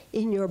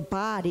in your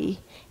body,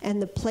 and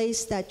the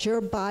place that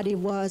your body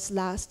was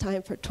last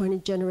time for 20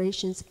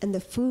 generations, and the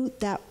food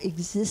that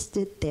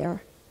existed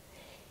there,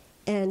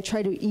 and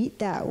try to eat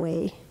that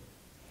way,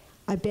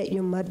 I bet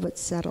your mud would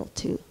settle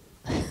too.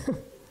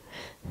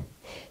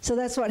 So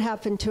that's what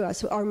happened to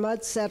us. Our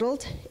mud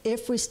settled.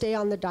 If we stay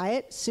on the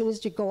diet, as soon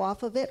as you go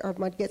off of it, our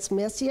mud gets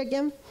messy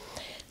again.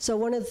 So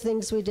one of the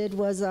things we did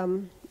was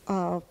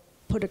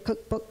put a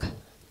cookbook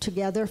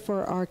together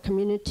for our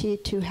community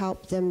to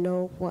help them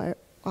know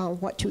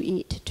what to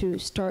eat to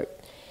start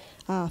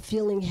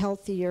feeling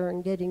healthier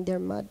and getting their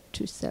mud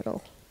to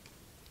settle.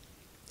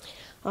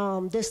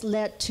 This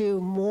led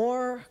to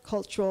more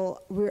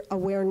cultural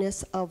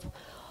awareness of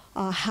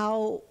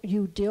how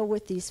you deal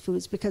with these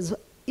foods, because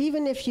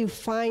even if you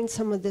find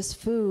some of this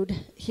food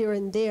here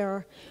and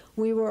there,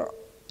 we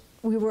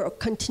were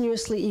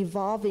continuously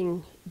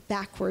evolving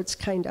backwards,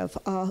 kind of,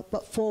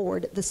 but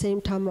forward at the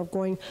same time of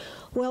going,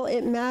 well,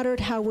 it mattered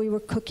how we were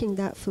cooking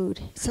that food.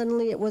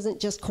 Suddenly it wasn't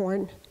just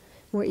corn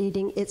we're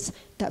eating, it's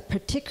that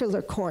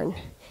particular corn.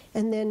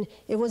 And then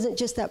it wasn't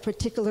just that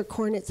particular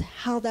corn, it's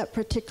how that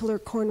particular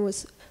corn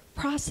was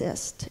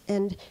processed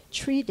and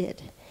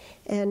treated.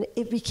 And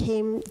it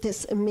became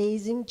this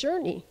amazing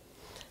journey.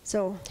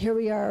 So here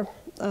we are,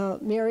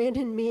 Marion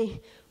and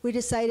me, we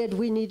decided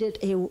we needed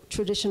a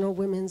traditional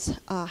women's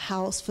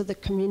house for the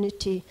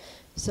community.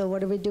 So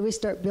what do? We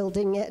start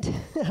building it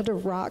out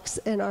of rocks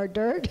and our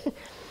dirt.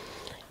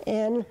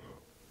 And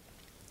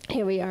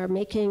here we are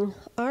making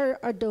our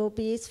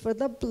adobes for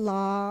the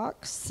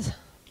blocks.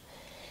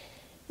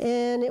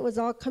 And it was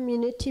all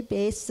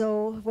community-based,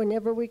 so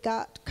whenever we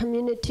got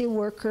community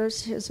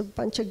workers, here's a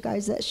bunch of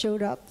guys that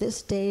showed up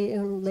this day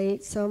and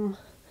laid some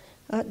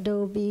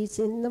adobes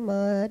in the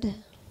mud.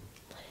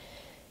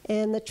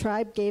 And the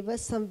tribe gave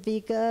us some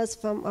vigas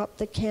from up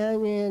the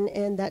canyon,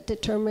 and that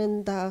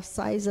determined the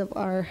size of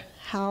our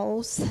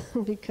house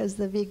because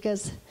the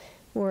vigas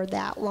were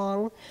that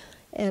long.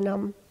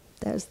 And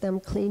there's them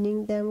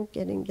cleaning them,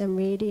 getting them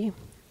ready.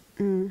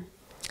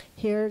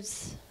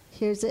 Here's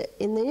it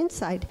in the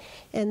inside.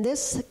 And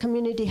this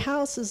community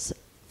house is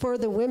for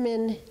the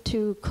women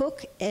to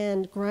cook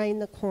and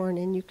grind the corn.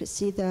 And you could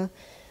see the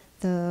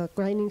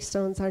grinding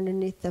stones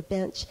underneath the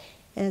bench.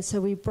 And so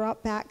we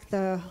brought back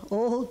the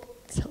old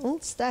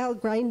style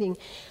grinding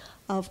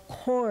of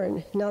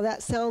corn. Now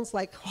that sounds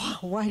like, oh,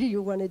 why do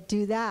you want to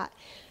do that?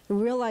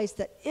 And realize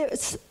that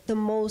it's the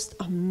most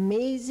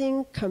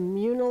amazing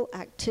communal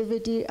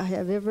activity I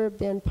have ever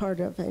been part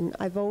of. And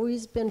I've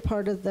always been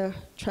part of the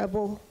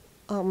tribal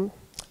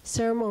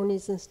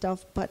ceremonies and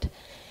stuff, but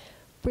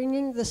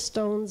bringing the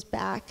stones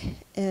back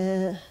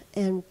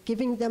and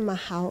giving them a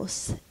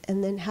house,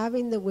 and then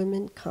having the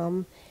women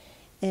come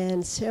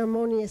and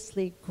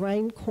ceremoniously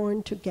grind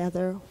corn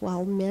together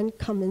while men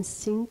come and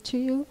sing to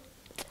you,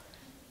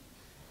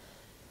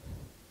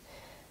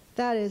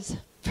 that is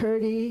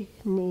pretty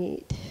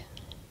neat.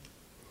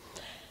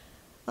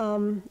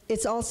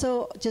 It's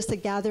also just a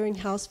gathering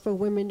house for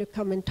women to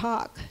come and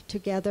talk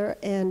together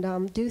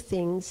and do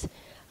things.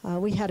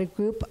 We had a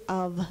group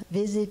of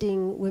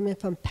visiting women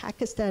from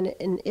Pakistan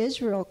and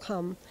Israel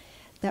come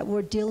that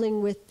were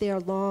dealing with their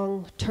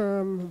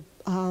long-term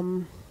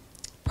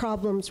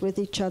problems with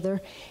each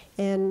other,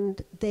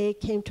 and they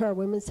came to our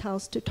women's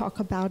house to talk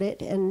about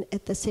it and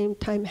at the same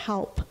time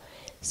help.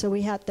 So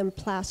we had them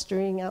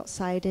plastering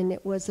outside, and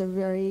it was a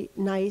very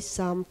nice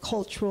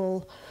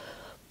cultural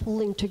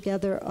pulling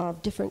together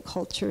of different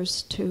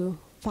cultures to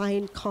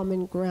find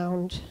common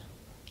ground.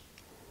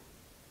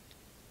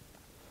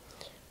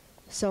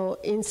 So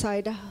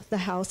inside the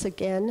house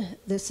again,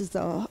 this is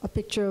a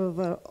picture of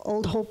an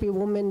old Hopi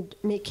woman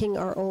making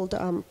our old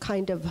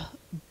kind of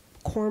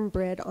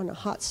cornbread on a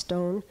hot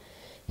stone.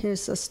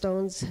 Here's the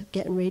stones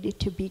getting ready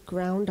to be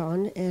ground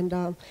on, and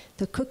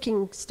the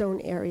cooking stone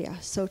area.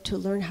 So to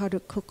learn how to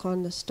cook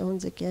on the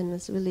stones again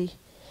is really,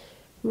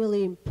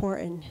 really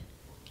important.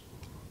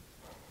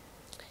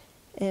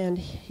 And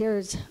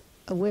here's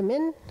a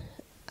women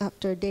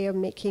after a day of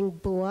making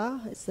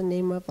bua, is the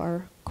name of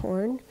our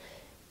corn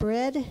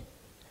bread.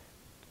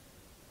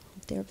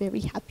 They're very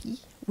happy.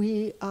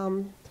 We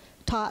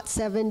taught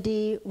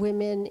 70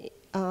 women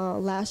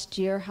last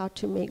year how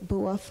to make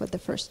bua for the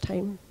first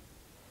time.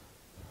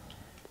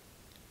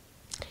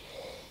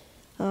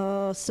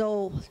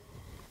 So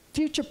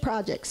future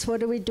projects,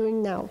 what are we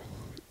doing now?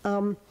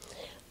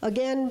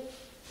 Again,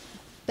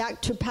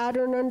 back to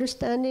pattern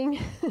understanding.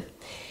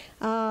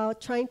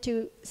 Trying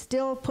to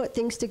still put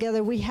things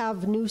together. We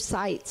have new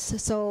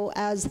sites. So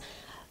as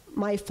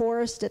my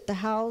forest at the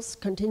house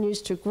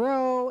continues to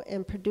grow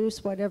and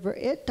produce whatever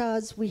it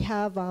does, we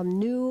have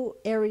new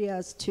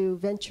areas to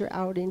venture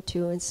out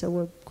into, and so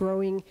we're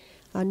growing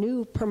a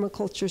new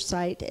permaculture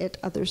site at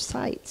other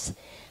sites.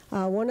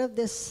 One of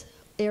these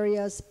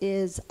areas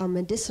is a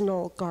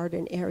medicinal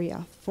garden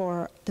area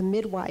for the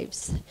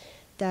midwives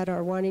that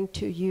are wanting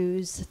to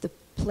use the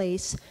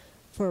place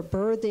for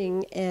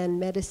birthing and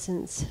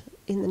medicines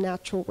in the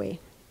natural way.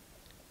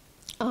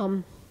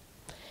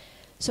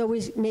 So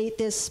we made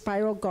this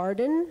spiral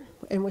garden,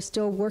 and we're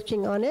still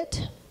working on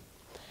it,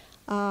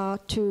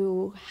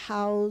 to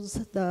house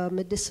the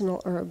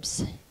medicinal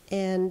herbs.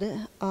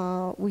 And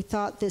we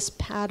thought this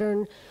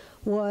pattern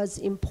was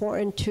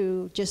important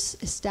to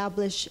just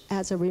establish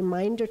as a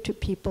reminder to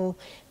people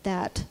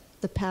that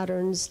the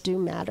patterns do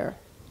matter.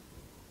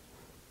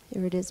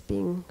 Here it is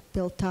being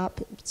built up.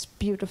 It's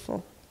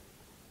beautiful,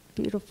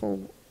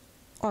 beautiful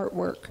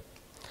artwork.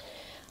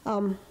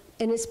 And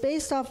it's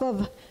based off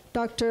of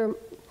Dr.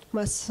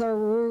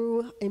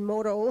 Masaru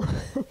Emoto,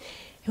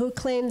 who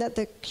claimed that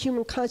the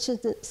human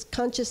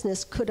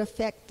consciousness could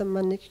affect the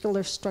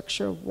molecular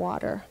structure of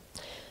water.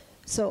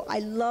 So I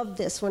love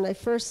this. When I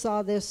first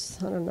saw this,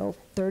 I don't know,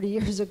 30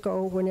 years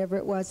ago, whenever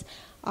it was,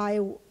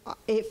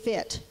 it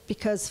fit.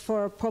 Because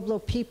for Pueblo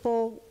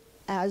people,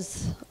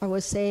 as I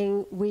was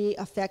saying, we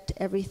affect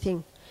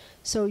everything.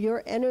 So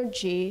your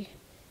energy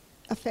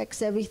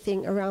affects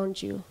everything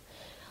around you.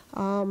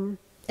 And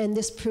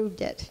this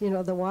proved it. You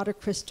know, the water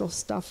crystal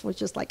stuff was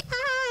just like,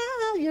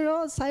 you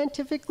know,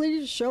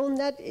 scientifically shown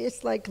that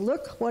it's like,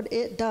 look what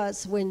it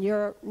does when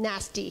you're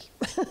nasty.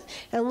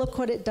 And look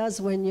what it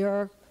does when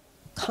you're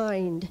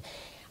kind.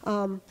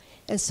 And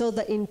so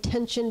the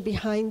intention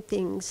behind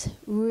things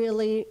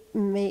really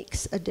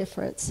makes a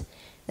difference.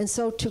 And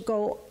so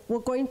we're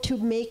going to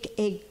make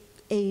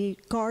a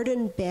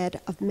garden bed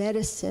of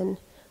medicine.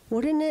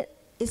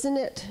 Isn't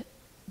it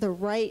the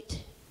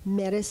right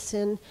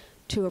medicine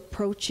to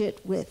approach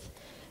it with,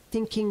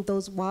 thinking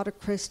those water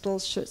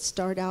crystals should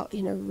start out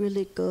in a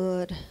really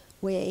good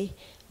way,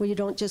 where you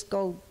don't just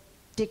go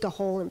dig a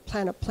hole and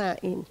plant a plant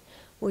in,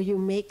 where you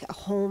make a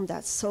home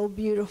that's so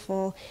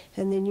beautiful,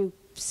 and then you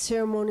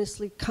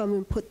ceremoniously come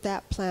and put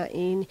that plant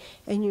in,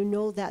 and you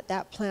know that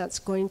that plant's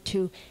going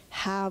to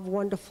have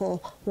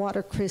wonderful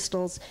water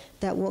crystals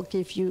that will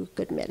give you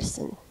good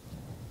medicine.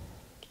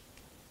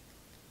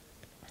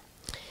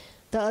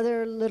 The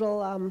other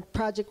little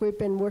project we've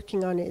been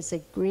working on is a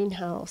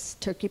greenhouse,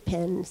 turkey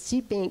pen,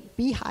 seed bank,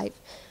 beehive.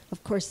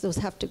 Of course, those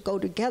have to go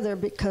together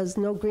because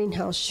no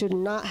greenhouse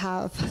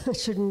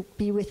shouldn't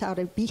be without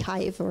a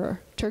beehive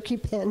or turkey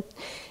pen.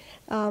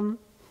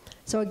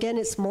 So again,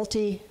 it's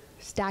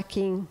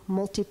multi-stacking,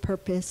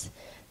 multi-purpose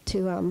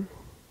to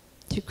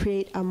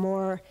create a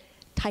more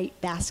tight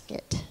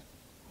basket.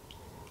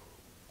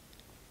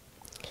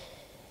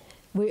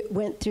 We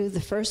went through the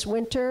first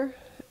winter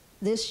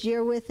this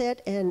year with it,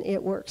 and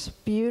it works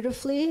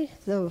beautifully.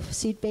 The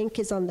seed bank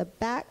is on the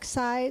back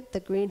side.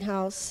 The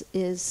greenhouse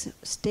is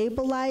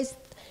stabilized.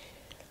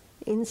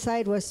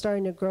 Inside, we're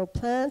starting to grow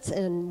plants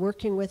and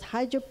working with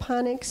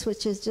hydroponics,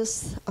 which is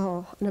just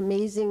an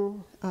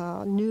amazing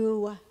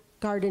new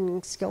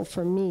gardening skill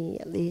for me,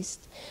 at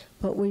least.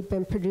 But we've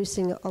been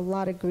producing a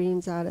lot of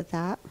greens out of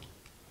that.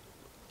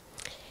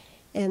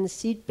 And the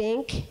seed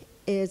bank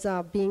is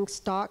being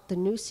stocked, the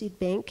new seed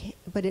bank,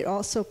 but it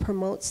also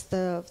promotes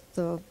the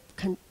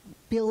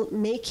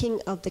making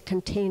of the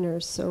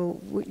containers.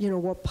 So, you know,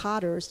 we're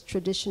potters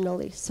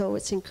traditionally, so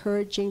it's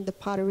encouraging the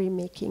pottery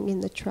making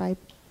in the tribe.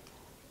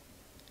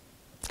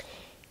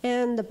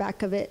 And the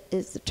back of it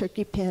is the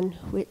turkey pen,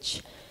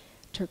 which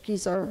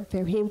turkeys are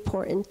very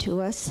important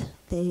to us.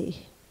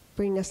 They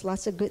bring us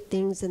lots of good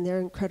things, and they're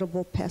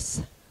incredible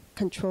pest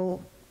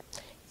control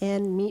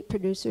and meat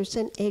producers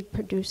and egg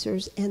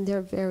producers, and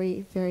they're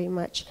very, very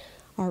much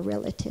our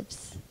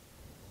relatives.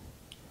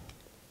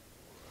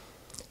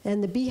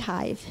 And the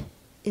beehive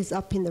is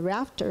up in the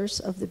rafters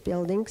of the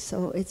building,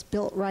 so it's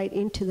built right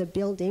into the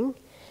building.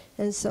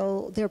 And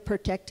so they're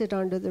protected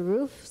under the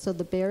roof, so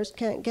the bears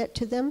can't get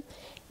to them,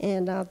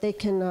 and they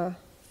can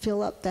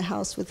fill up the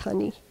house with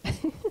honey.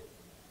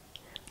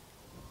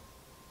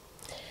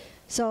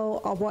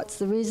 So what's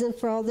the reason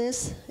for all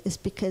this? Is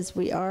because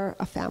we are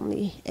a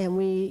family, and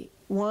we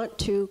want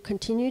to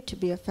continue to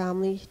be a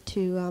family,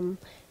 to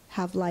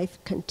have life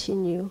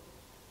continue.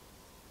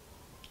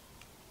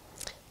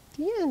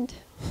 The end.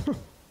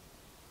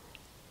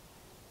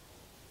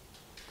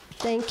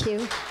 Thank you.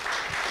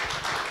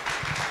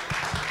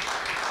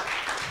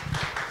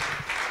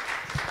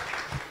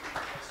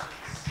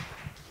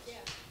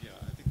 Yeah,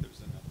 I think there's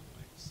another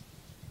mic.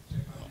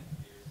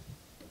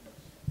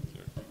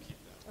 Keep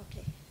that.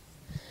 Okay.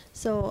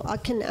 So I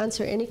can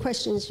answer any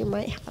questions you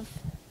might have.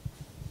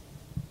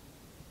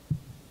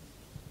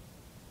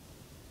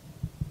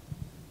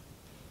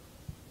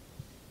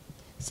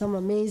 Some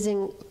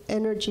amazing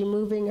energy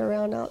moving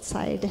around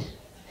outside.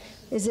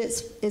 Is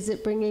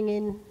it bringing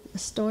in a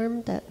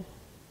storm that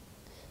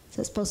is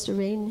it supposed to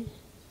rain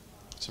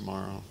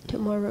Tomorrow.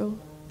 tomorrow?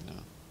 Yeah.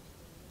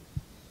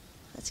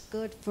 That's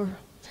good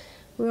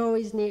we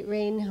always need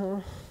rain, huh?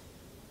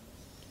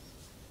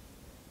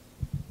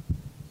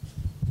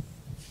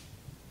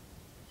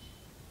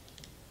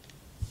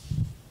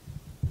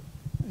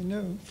 I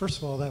know, first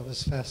of all, that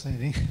was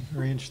fascinating.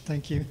 Very interesting.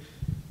 Thank you.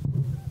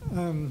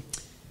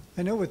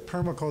 I know with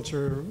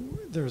permaculture,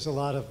 there's a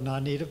lot of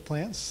non-native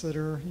plants that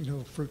are, you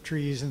know, fruit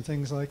trees and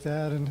things like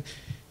that. And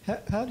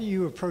how do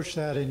you approach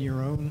that in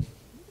your own,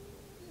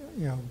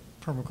 you know,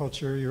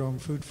 permaculture, your own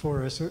food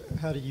forest?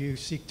 How do you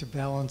seek to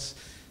balance,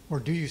 or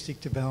do you seek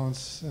to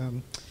balance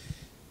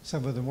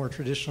some of the more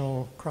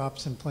traditional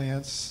crops and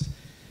plants?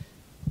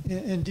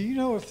 And do you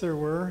know if there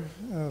were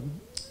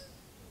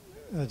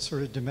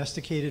sort of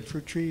domesticated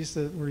fruit trees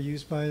that were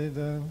used by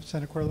the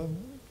Santa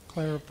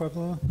Clara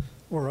Pueblo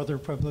or other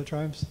Pueblo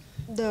tribes?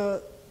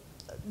 The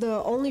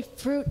only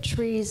fruit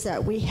trees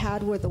that we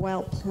had were the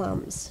wild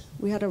plums.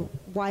 We had a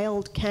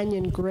wild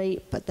canyon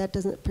grape, but that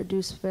doesn't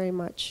produce very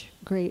much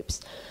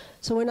grapes.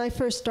 So when I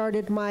first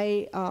started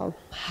my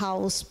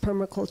house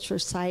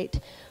permaculture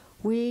site,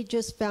 we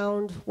just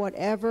found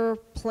whatever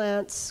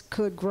plants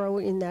could grow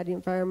in that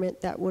environment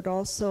that would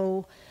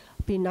also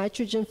be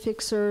nitrogen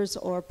fixers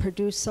or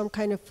produce some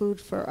kind of food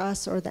for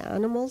us or the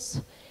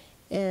animals.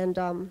 And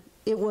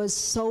it was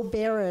so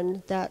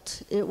barren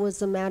that it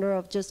was a matter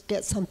of just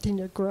get something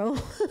to grow.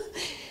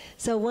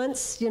 So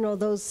once,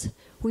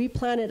 we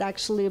planted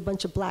actually a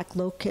bunch of black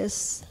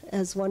locusts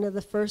as one of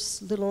the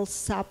first little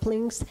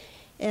saplings,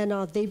 and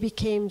they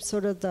became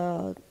sort of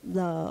the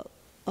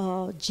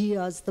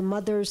gias, the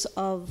mothers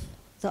of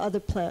the other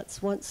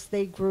plants. Once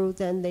they grew,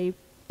 then they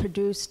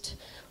produced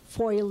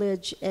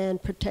foliage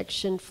and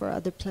protection for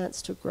other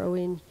plants to grow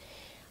in.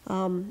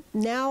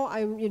 Now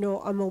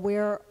I'm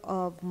aware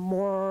of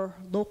more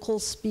local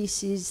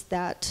species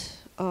that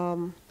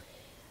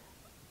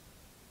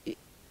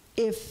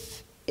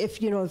if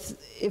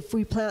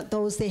we plant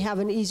those, they have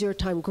an easier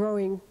time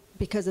growing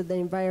because of the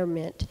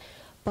environment.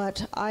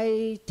 But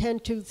I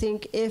tend to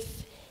think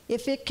if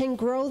it can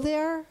grow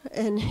there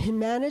and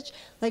manage,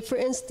 like for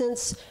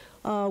instance,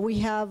 we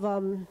have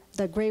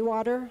the gray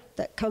water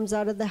that comes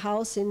out of the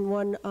house in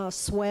one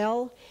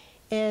swale,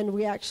 and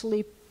we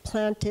actually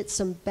planted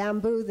some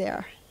bamboo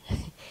there.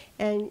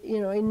 And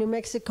in New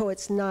Mexico,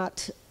 it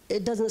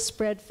doesn't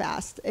spread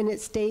fast, and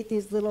it stayed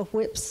these little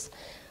whips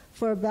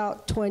for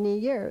about 20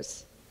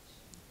 years.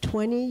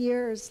 20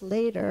 years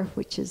later,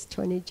 which is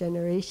 20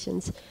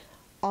 generations,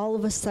 all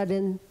of a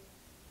sudden,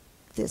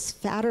 this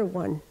fatter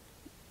one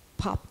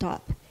popped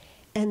up.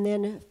 And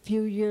then a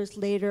few years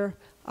later,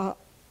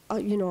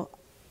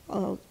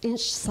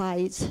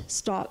 inch-size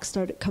stalks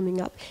started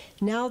coming up.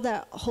 Now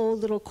that whole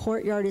little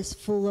courtyard is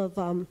full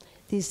of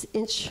these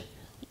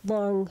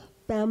inch-long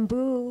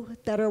bamboo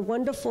that are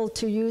wonderful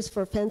to use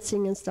for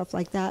fencing and stuff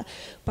like that.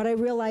 But I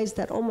realized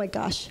that, oh my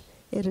gosh,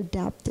 it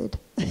adapted.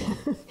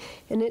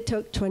 And it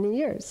took 20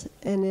 years.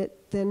 And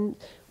then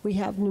we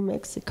have New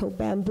Mexico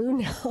bamboo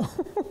now.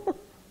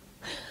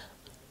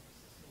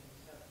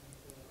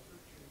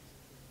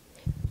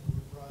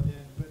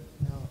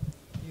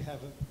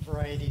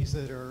 Varieties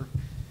that are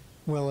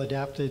well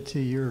adapted to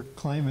your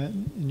climate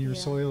and your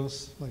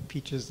soils, like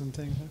peaches and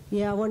things.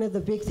 Yeah, one of the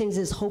big things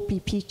is Hopi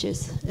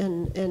peaches,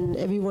 and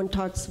everyone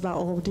talks about,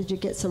 oh, did you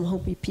get some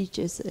Hopi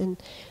peaches? And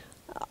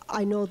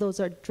I know those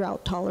are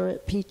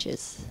drought-tolerant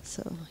peaches,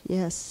 so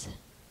yes.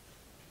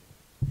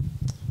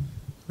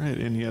 Right,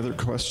 any other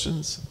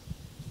questions?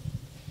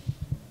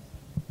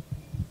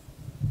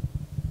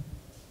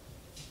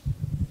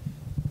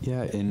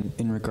 Yeah,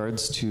 in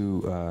regards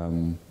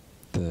to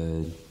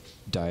the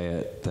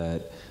diet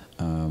that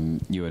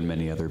you and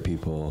many other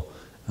people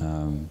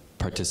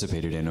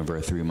participated in over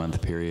a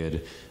 3-month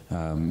period,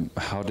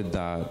 how did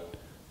that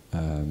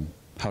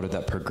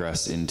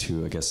progress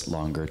into, I guess,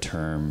 longer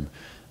term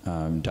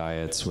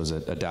diets? Was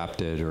it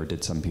adapted, or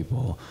did some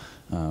people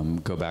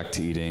go back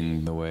to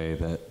eating the way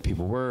that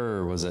people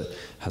were, or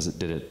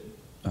did it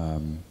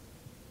kind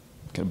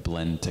of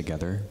blend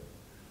together?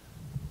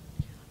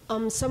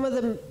 Some of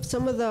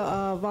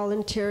the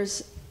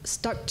volunteers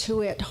stuck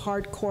to it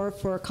hardcore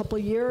for a couple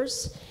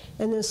years,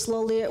 and then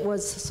slowly it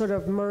was sort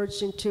of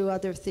merged into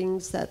other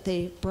things that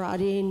they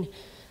brought in.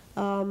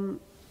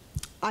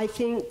 I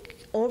think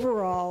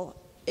overall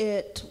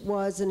it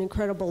was an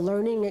incredible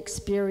learning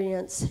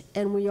experience,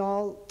 and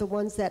the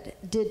ones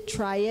that did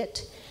try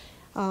it,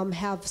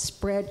 have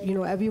spread,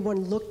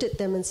 everyone looked at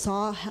them and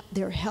saw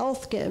their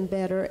health getting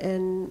better,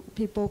 and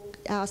people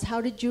asked, how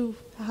did you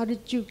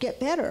get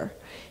better?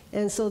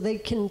 And so they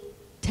can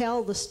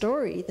tell the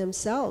story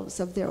themselves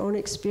of their own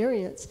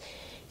experience.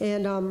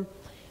 And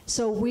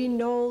so we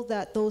know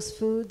that those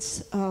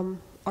foods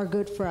are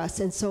good for us,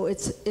 and so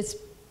it's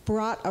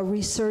brought a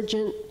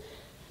resurgence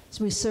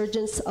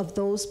of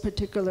those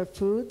particular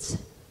foods,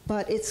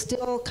 but it's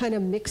still kind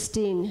of mixed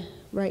in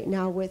right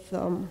now with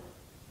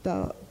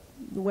the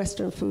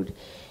Western food.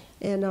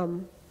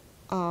 And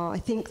I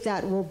think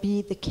that will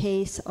be the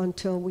case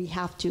until we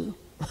have to.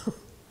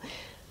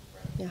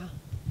 Yeah.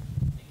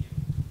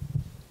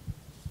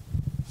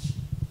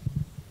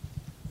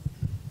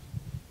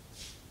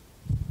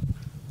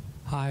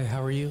 Hi,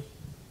 how are you?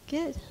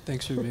 Good.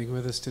 Thanks for being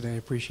with us today. I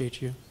appreciate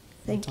you.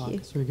 Thank you.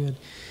 It's very good.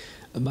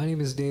 My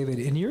name is David.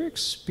 In your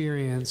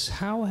experience,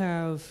 how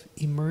have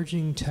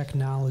emerging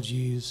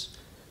technologies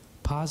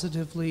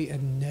positively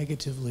and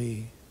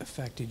negatively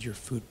affected your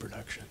food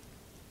production?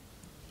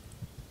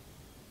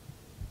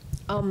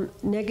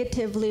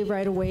 Negatively,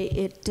 right away,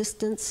 it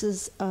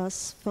distances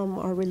us from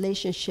our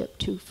relationship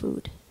to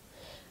food.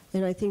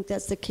 And I think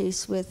that's the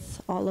case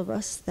with all of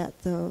us,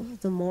 that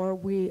the more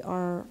we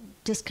are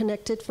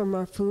disconnected from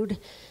our food,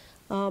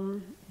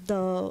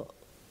 the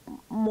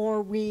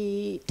more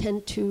we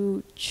tend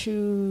to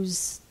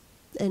choose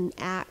and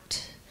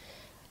act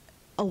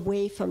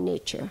away from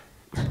nature.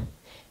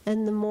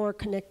 And the more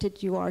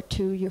connected you are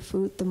to your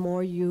food, the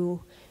more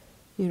you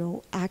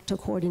act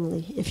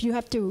accordingly. If you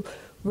have to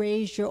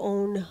raise your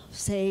own,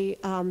 say,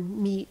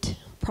 meat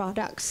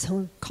products,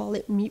 we'll call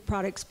it meat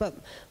products, but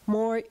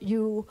more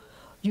you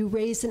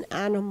raise an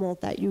animal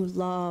that you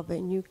love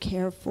and you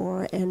care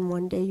for, and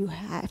one day you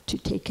have to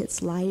take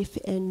its life,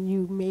 and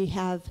you may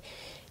have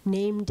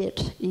named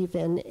it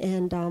even,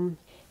 and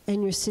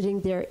you're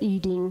sitting there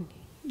eating,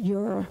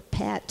 your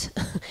pet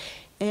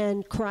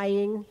and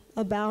crying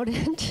about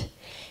it,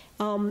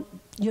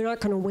 you're not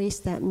going to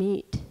waste that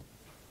meat,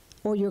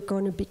 or you're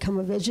going to become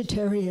a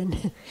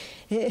vegetarian.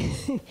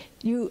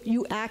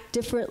 You act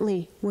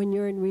differently when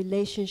you're in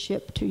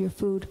relationship to your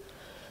food.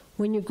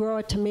 When you grow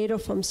a tomato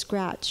from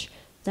scratch,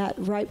 that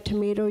ripe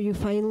tomato you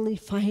finally,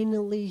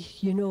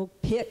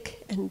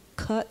 pick and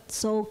cut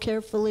so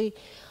carefully,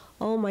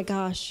 oh my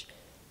gosh,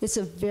 it's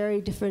a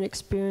very different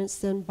experience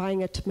than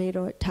buying a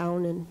tomato at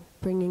town and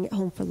bringing it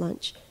home for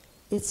lunch.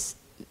 It's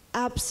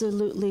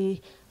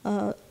absolutely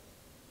a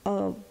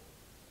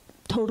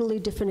totally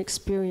different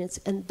experience,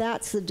 and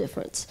that's the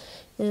difference.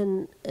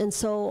 And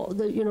so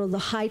the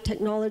high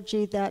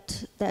technology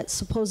that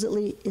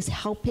supposedly is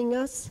helping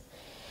us,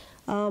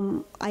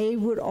 I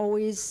would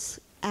always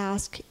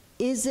ask,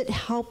 is it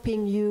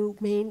helping you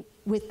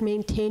with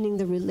maintaining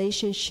the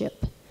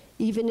relationship?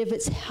 Even if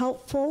it's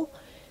helpful,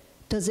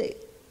 does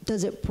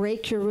it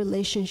break your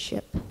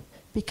relationship?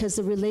 Because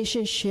the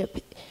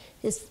relationship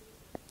is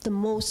the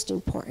most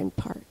important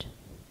part.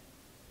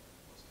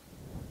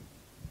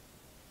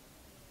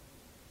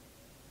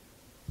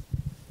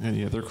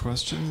 Any other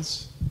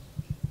questions?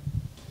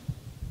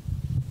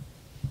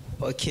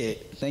 Okay,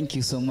 thank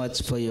you so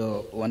much for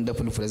your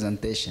wonderful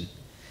presentation.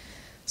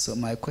 So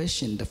my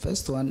question, the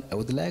first one, I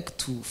would like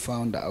to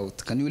find out,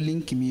 can you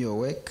link me your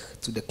work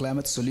to the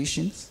climate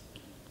solutions?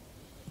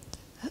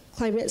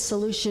 Climate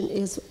solution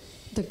is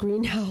the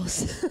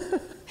greenhouse.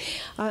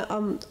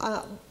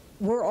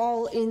 We're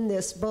all in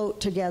this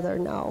boat together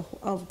now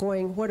of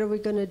going, what are we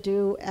going to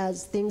do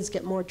as things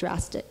get more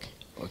drastic?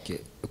 Okay,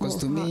 because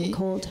to more hot me, and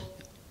cold.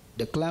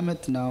 the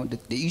climate now,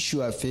 the issue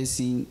you are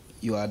facing,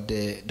 you are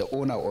the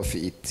owner of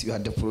it. You are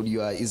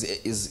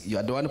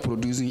the one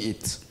producing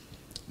it.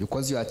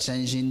 Because you are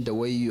changing the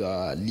way you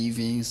are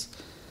living,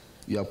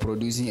 you are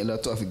producing a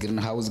lot of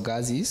greenhouse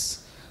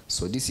gases.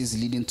 So this is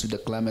leading to the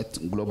climate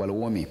global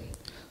warming.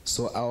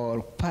 So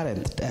our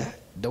parents,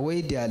 the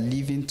way they are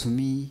living to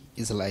me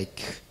is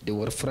like they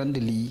were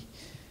friendly.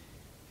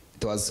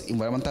 It was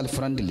environmental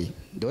friendly.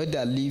 The way they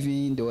are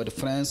living, they were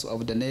friends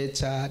of the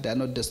nature. They are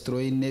not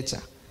destroying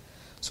nature.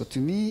 So to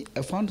me,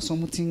 I found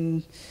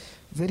something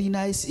very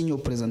nice in your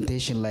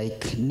presentation,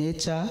 like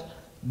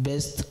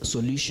nature-based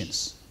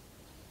solutions.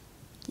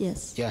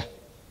 Yes. Yeah,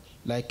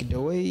 like the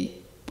way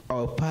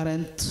our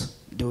parents,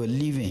 they were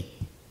living.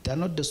 They are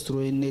not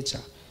destroying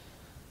nature.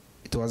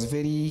 It was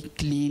very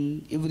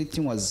clean.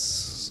 Everything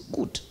was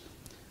good.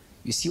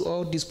 You see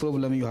all these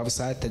problems you have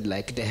cited,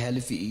 like the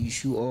health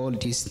issue, all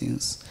these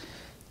things,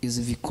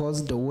 is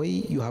because the way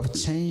you have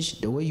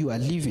changed the way you are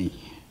living.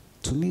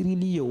 To me,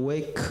 really, your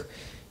work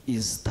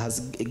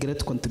has a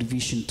great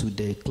contribution to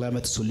the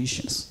climate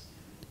solutions.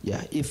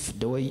 Yeah, if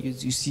the way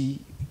you see,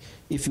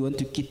 if you want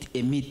to keep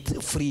a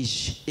meat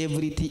fresh,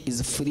 everything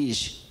is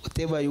fresh.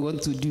 Whatever you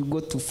want to do,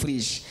 go to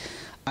fresh.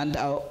 And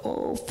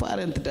our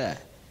parents there,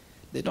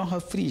 they don't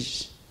have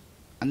fresh.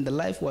 And the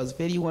life was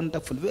very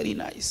wonderful, very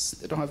nice.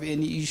 They don't have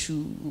any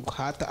issue,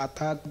 heart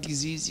attack,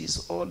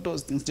 diseases, all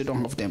those things, they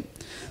don't have them.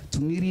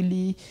 To me,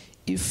 really,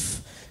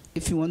 if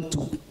you want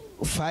to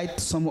fight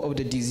some of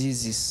the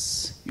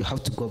diseases, you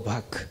have to go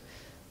back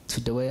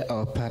to the way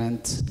our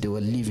parents, they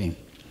were living.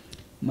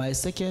 My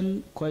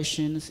second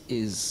question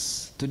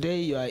is,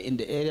 today you are in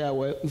the area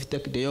where if you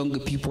take the young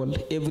people,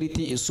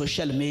 everything is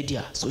social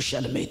media,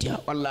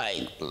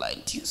 online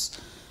things.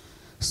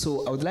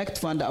 So I would like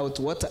to find out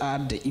what are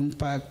the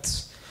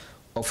impacts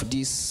of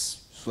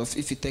this. So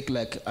if you take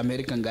like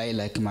American guy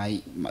like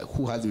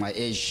who has my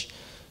age,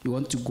 you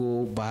want to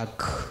go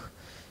back,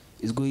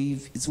 it's going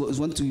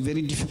to be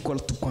very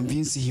difficult to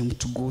convince him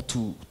to go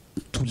to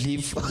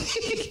live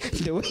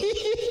the way,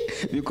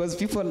 because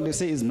people, they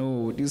say is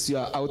no, this you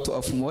are out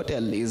of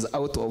model, is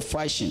out of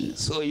fashion.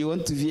 So you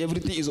want to be,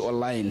 everything is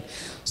online.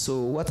 So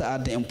what are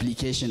the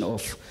implications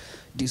of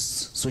these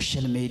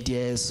social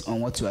medias on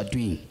what you are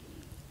doing?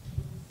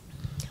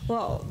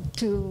 Well,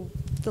 to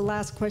the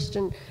last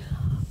question,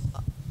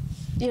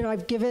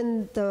 I've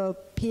given the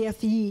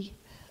PFE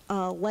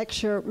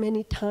lecture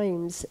many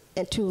times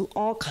and to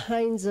all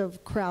kinds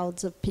of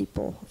crowds of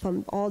people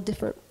from all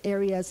different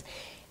areas.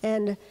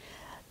 And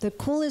the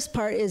coolest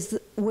part is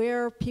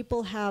where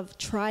people have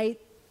tried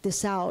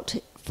this out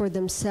for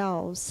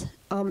themselves,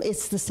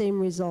 it's the same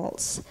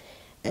results.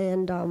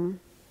 And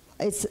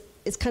it's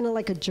kind of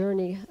like a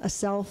journey, a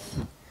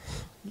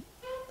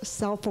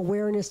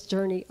self-awareness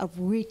journey of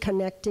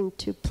reconnecting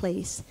to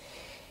place.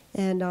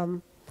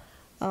 And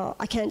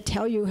I can't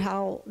tell you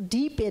how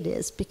deep it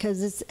is,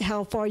 because it's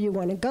how far you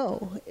want to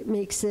go. It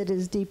makes it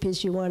as deep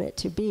as you want it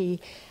to be.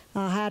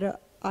 I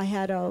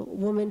had a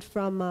woman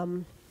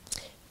from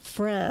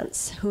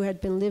France who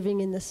had been living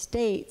in the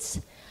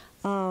States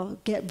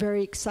get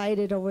very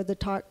excited over the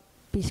talk,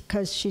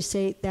 because she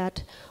said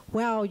that,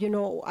 wow,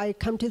 I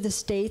come to the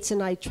States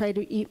and I try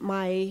to eat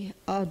my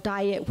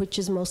diet, which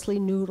is mostly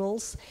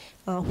noodles,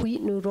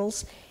 wheat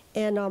noodles,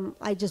 and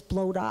I just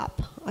bloat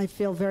up. I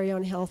feel very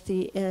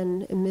unhealthy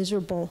and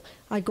miserable.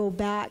 I go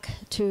back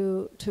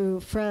to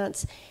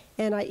France,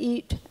 and I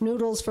eat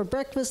noodles for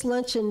breakfast,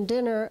 lunch, and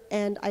dinner,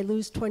 and I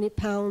lose 20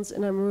 pounds,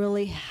 and I'm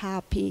really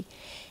happy.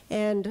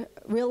 And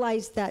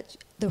realized that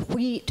the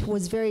wheat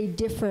was very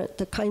different.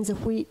 The kinds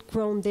of wheat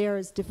grown there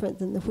is different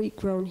than the wheat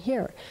grown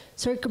here.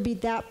 So it could be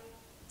that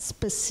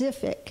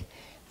specific.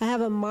 I have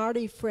a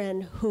Māori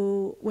friend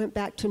who went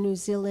back to New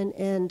Zealand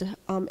and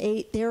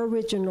ate their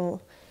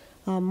original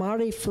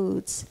Māori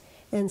foods,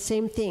 and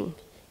same thing.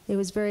 It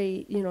was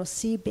very,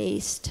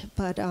 sea-based,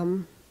 but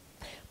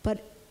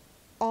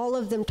all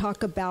of them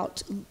talk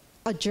about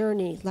a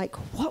journey, like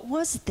what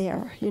was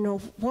there,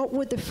 what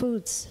were the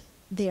foods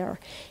there,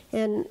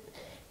 and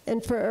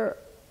for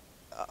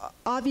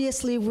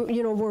obviously,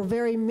 we're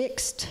very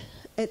mixed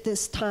at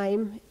this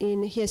time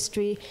in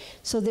history,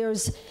 so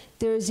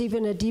there's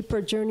even a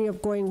deeper journey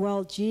of going,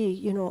 well,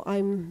 gee,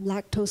 I'm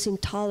lactose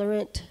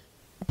intolerant,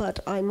 but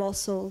I'm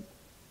also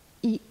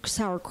eat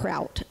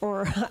sauerkraut,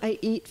 or I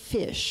eat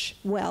fish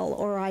well,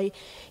 or I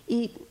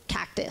eat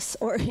cactus,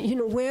 or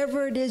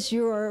wherever it is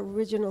you're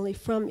originally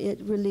from, it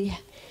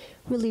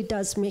really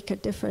does make a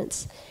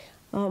difference.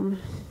 Now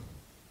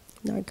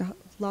I got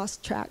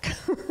lost track.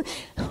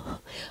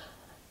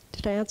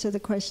 Did I answer the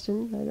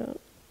question? I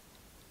don't.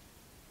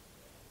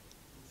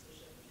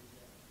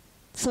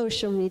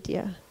 Social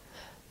media.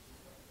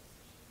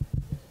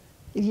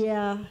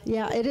 Yeah,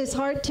 it is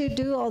hard to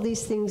do all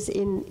these things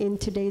in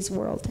today's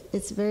world.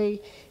 It's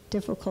very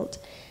difficult.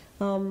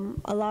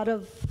 A lot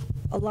of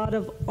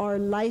our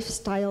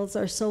lifestyles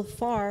are so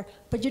far,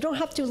 but you don't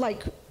have to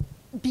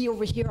be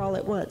over here all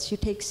at once. You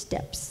take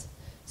steps.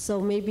 So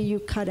maybe you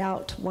cut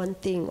out one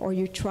thing, or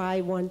you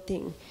try one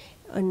thing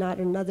and not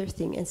another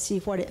thing, and see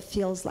what it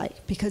feels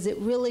like, because it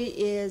really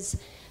is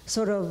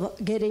sort of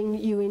getting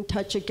you in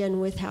touch again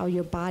with how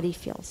your body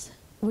feels.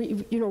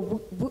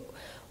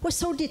 We're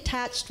so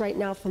detached right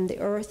now from the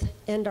earth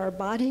and our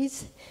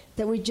bodies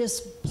that we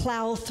just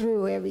plow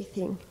through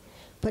everything.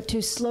 But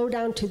to slow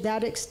down to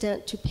that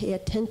extent, to pay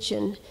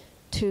attention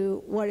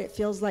to what it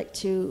feels like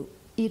to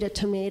eat a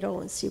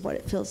tomato and see what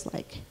it feels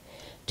like,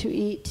 to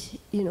eat,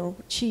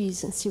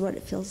 cheese and see what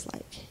it feels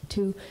like,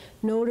 to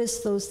notice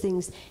those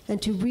things,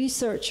 and to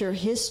research your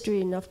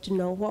history enough to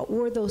know what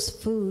were those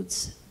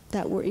foods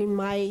that were in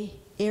my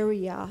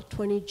area,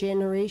 20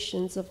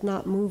 generations of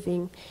not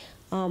moving.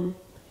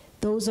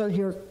 Those are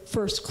your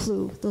first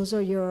clue. Those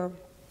are your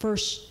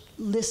first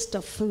list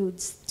of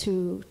foods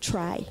to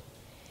try.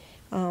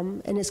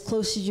 And as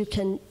close as you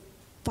can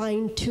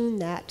fine-tune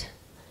that,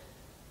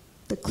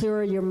 the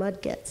clearer your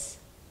mud gets.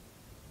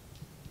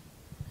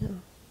 Yeah.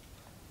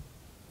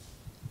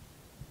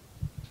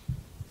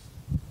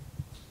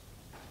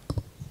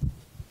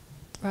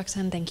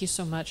 Roxanne, thank you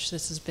so much.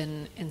 This has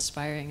been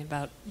inspiring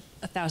about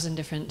 1,000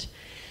 different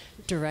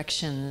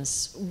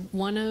directions.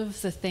 One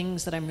of the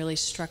things that I'm really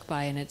struck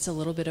by, and it's a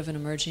little bit of an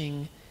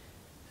emerging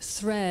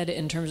thread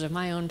in terms of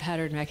my own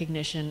pattern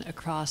recognition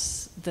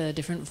across the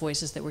different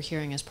voices that we're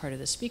hearing as part of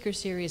the speaker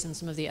series and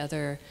some of the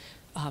other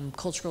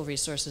cultural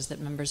resources that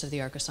members of the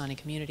Arcosani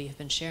community have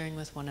been sharing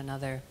with one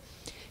another,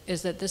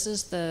 is that this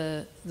is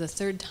the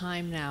third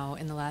time now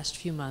in the last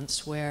few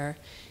months where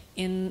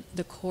in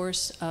the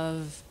course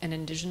of an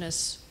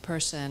indigenous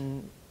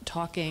person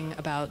talking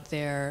about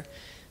their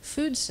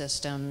food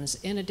systems,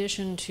 in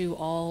addition to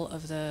all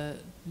of the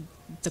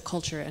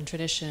culture and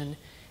tradition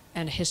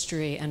and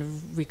history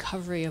and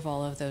recovery of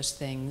all of those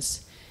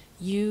things,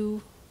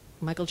 you,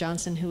 Michael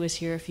Johnson, who was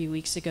here a few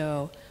weeks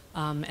ago,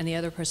 and the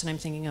other person I'm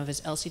thinking of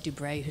is Elsie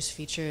Dubray, who's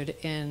featured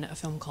in a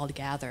film called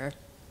Gather.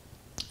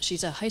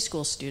 She's a high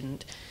school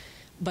student,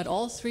 but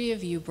all three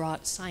of you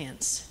brought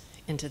science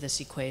into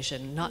this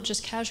equation, not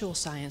just casual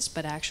science,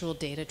 but actual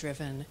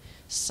data-driven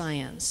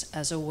science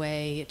as a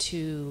way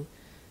to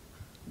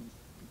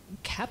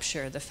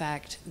capture the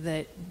fact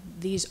that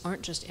these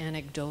aren't just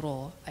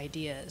anecdotal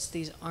ideas.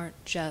 These aren't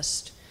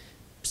just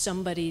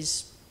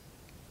somebody's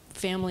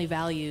family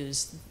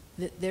values.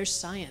 There's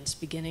science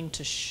beginning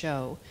to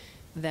show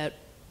that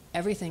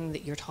everything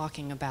that you're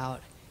talking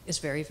about is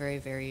very, very,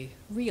 very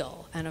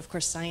real. And of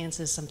course, science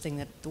is something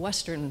that the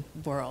Western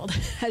world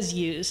has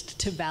used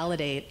to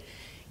validate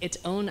its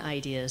own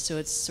ideas, so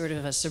it's sort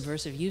of a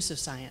subversive use of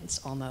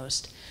science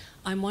almost.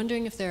 I'm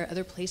wondering if there are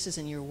other places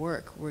in your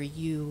work where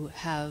you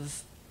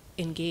have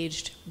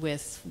engaged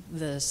with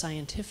the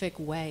scientific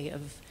way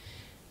of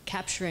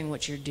capturing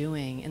what you're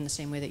doing in the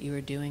same way that you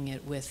were doing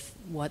it with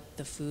what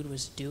the food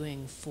was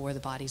doing for the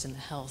bodies and the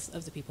health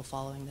of the people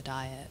following the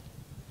diet.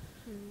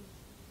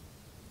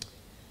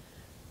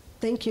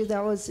 Thank you.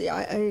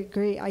 I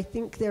agree. I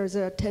think there's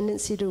a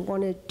tendency to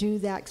want to do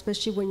that,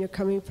 especially when you're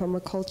coming from a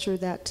culture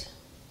that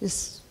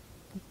is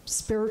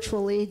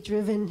spiritually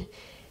driven.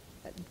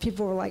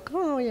 People were like,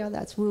 oh yeah,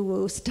 that's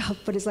woo-woo stuff,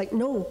 but it's like,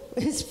 no,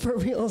 it's for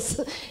reals,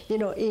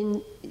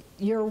 in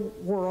your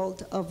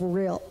world of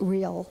real.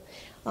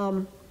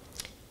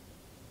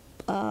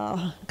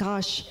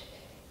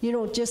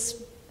 Just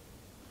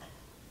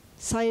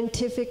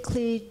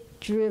scientifically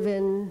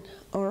driven,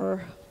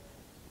 or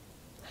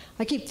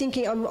I keep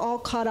thinking I'm all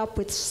caught up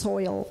with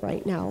soil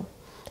right now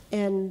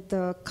and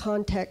the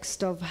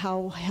context of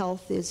how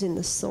health is in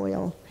the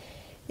soil.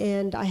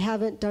 And I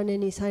haven't done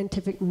any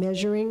scientific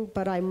measuring,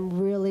 but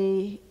I'm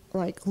really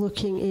like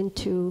looking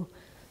into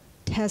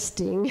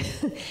testing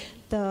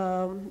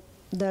the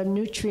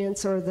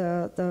nutrients or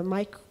the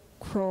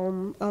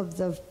microbe of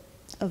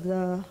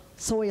the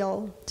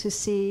soil to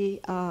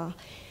see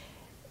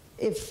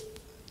if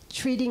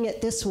treating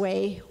it this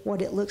way,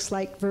 what it looks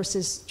like,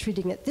 versus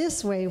treating it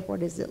this way, what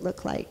does it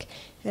look like?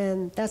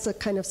 And that's a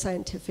kind of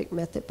scientific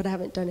method, but I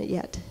haven't done it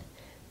yet.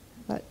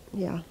 But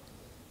yeah.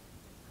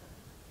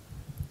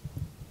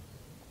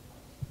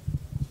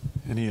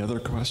 Any other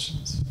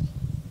questions?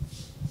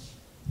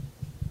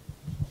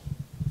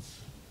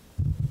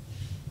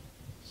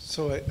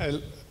 So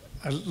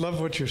I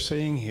love what you're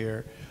saying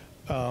here.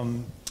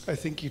 I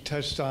think you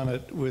touched on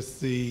it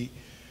with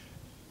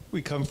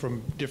we come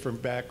from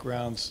different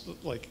backgrounds.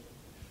 Like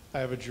I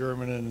have a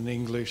German and an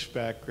English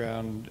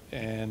background,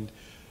 and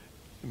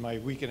in my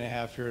week and a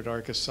half here at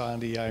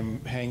Arcasandi,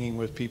 I'm hanging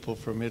with people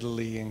from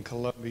Italy and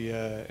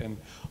Colombia and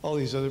all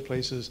these other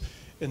places,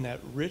 and that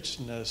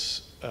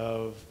richness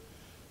of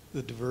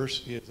the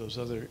diversity of those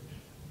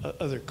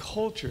other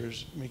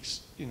cultures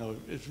makes,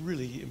 it's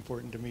really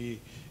important to me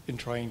in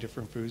trying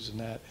different foods and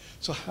that.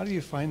 So how do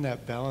you find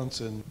that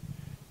balance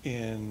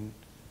in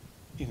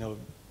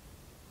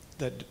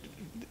that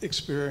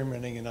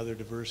experimenting in other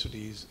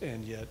diversities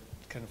and yet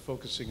kind of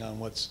focusing on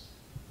what's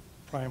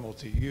primal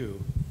to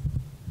you?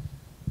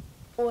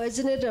 Well,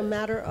 isn't it a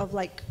matter of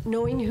like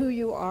knowing who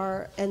you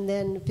are and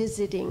then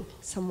visiting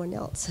someone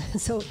else?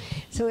 So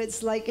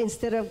it's like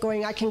instead of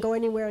going, I can go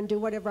anywhere and do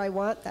whatever I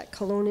want, that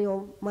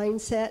colonial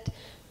mindset,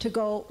 to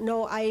go,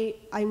 no,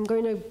 I'm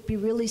going to be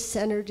really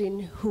centered in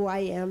who I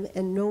am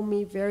and know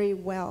me very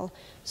well,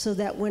 so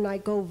that when I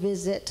go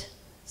visit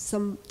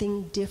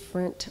something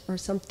different or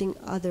something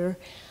other,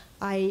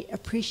 I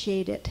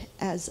appreciate it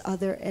as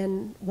other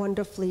and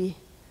wonderfully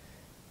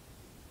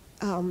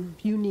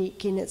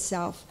unique in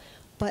itself.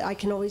 But I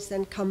can always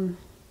then come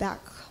back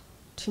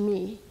to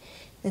me.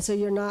 And so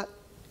you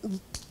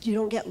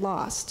don't get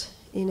lost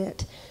in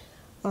it.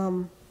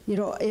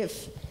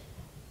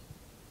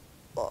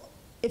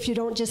 If you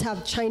don't just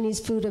have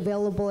Chinese food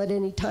available at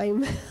any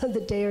time of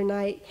the day or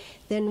night,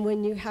 then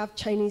when you have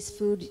Chinese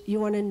food, you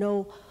want to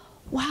know,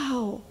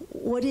 wow,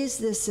 what is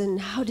this,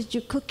 and how did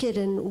you cook it,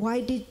 and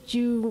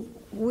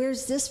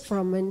where's this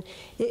from? And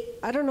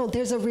I don't know,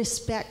 there's a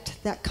respect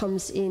that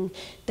comes in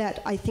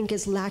that I think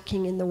is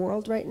lacking in the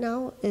world right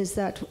now, is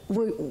that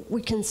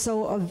we can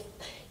so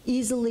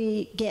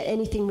easily get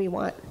anything we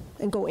want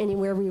and go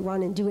anywhere we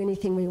want and do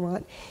anything we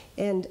want.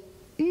 And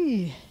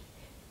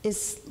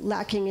is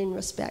lacking in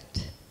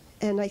respect.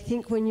 And I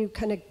think when you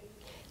kind of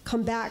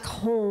come back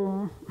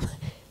home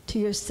to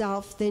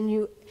yourself, then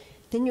you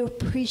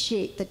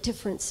appreciate the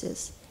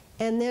differences.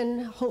 And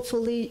then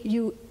hopefully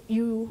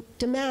you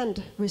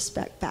demand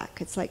respect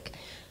back. It's like,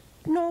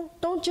 no,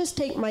 don't just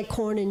take my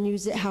corn and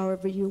use it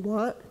however you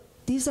want.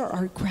 These are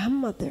our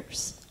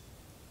grandmothers.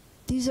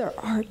 These are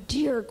our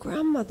dear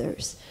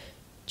grandmothers.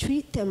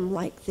 Treat them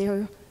like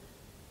they're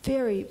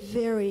very,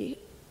 very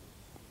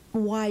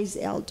wise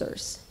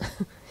elders.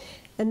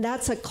 And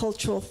that's a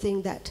cultural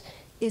thing that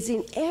is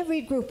in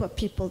every group of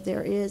people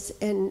there is.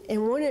 And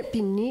wouldn't it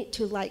be neat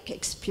to like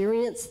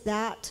experience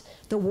that,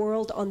 the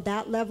world on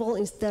that level,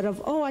 instead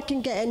of, oh, I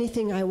can get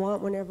anything I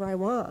want whenever I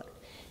want.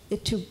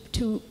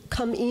 To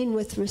come in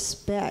with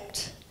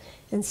respect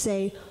and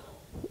say,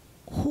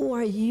 who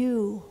are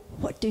you?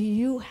 What do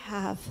you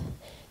have?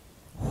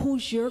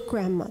 Who's your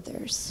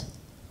grandmothers?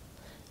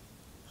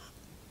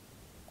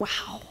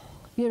 Wow.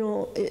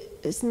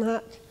 It's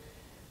not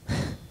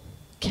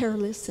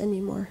careless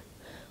anymore.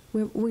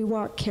 We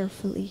walk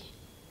carefully.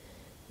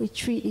 We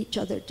treat each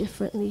other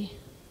differently.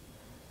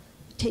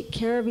 We take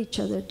care of each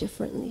other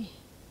differently.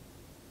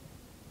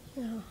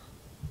 Yeah.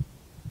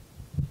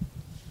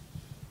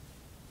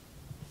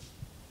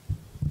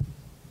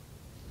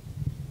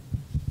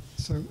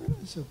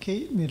 So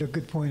Kate made a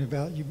good point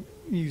about you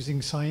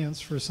using science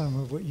for some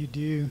of what you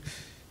do.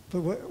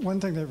 But one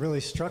thing that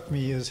really struck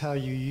me is how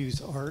you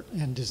use art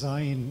and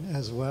design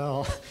as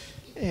well.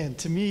 And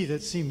to me,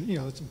 that seemed,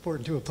 it's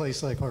important to a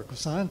place like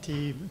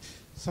Arcosanti.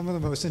 Some of the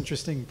most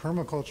interesting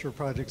permaculture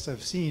projects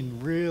I've seen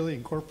really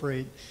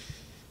incorporate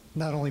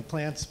not only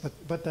plants,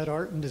 but that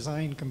art and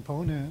design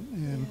component.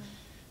 And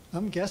yeah.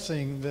 I'm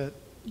guessing that,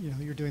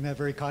 you're doing that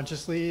very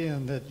consciously,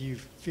 and that you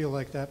feel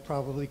like that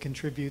probably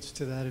contributes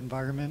to that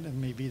environment and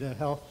maybe that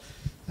health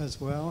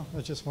as well. I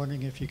was just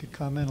wondering if you could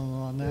comment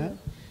on that. Yeah.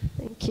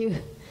 Thank you.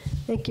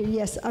 Thank you.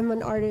 Yes, I'm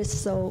an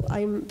artist, so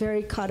I'm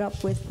very caught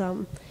up with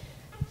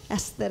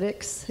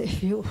aesthetics,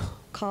 if you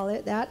call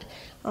it that.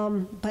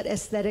 But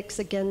aesthetics,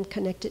 again,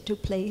 connected to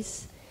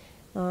place.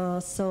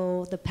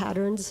 So the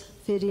patterns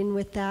fit in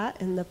with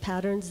that, and the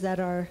patterns that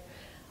are,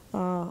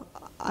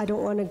 I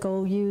don't want to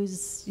go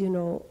use,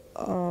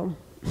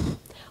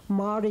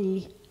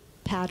 Maori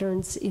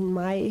patterns in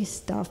my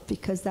stuff,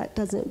 because that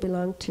doesn't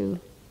belong to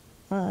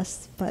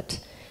us. But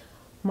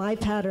my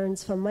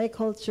patterns from my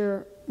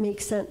culture make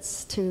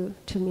sense to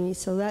me.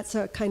 So that's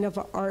a kind of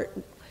an art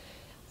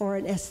or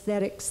an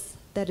aesthetics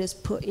that is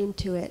put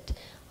into it.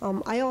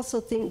 I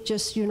also think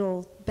just,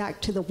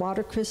 back to the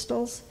water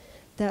crystals,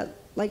 that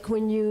like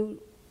when you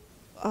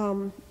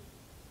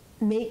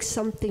make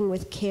something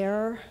with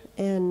care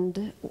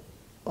and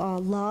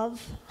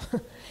love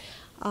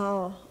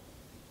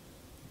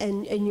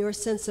and your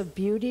sense of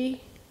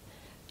beauty,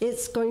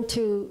 it's going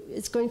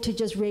to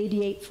just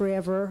radiate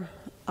forever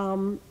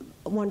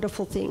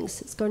wonderful things.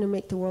 It's going to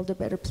make the world a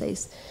better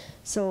place.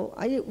 So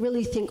I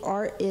really think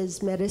art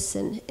is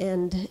medicine,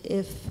 and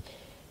if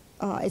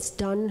it's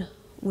done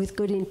with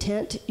good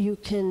intent, you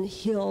can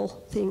heal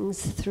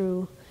things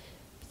through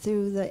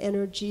the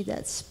energy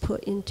that's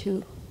put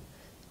into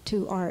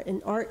art.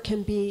 And art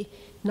can be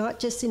not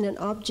just in an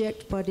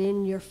object, but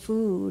in your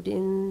food,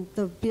 in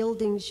the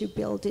buildings you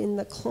build, in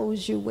the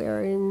clothes you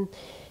wear, in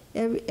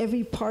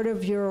every part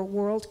of your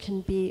world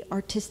can be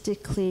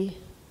artistically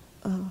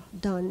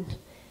done,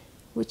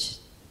 which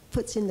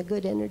puts in the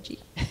good energy.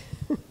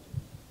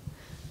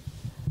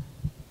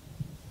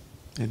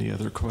 Any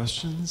other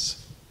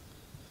questions?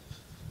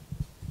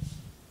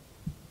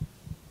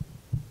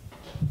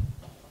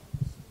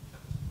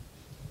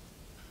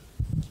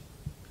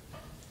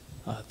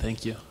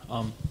 Thank you.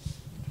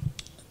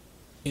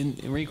 In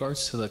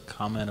regards to the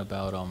comment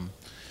about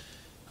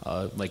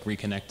like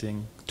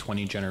reconnecting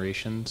 20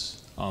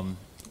 generations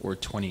or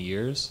 20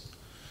 years,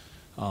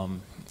 I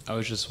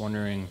was just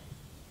wondering,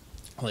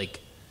 like,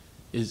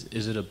 is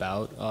it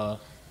about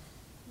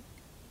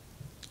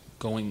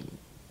going,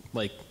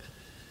 like,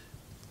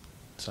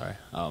 sorry,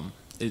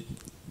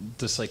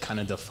 just like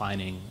kind of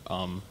defining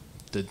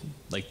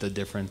the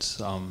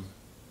difference,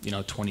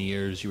 20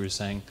 years you were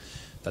saying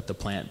that the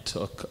plant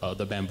took,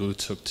 the bamboo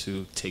took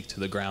to take to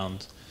the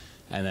ground,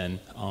 and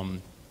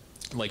then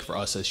like for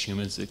us as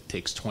humans, it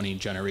takes 20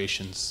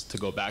 generations to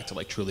go back to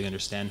like truly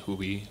understand who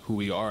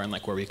we are and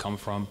like where we come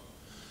from.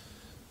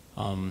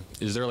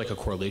 Is there like a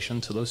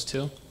correlation to those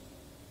two,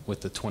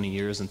 with the 20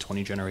 years and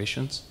 20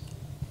 generations?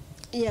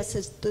 Yes,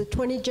 it's the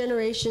 20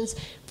 generations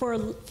for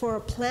a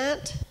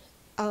plant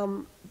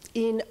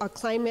in a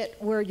climate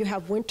where you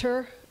have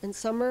winter and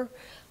summer,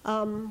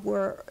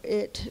 where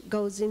it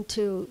goes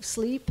into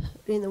sleep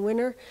in the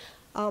winter.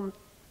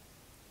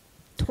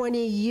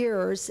 20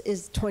 years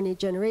is 20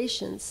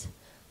 generations.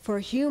 For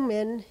a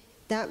human,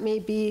 that may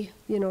be,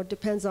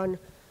 depends on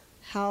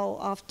how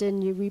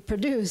often you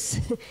reproduce.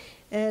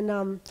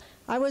 And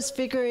I was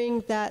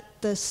figuring that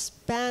the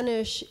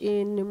Spanish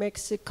in New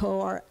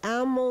Mexico are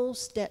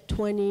almost at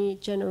 20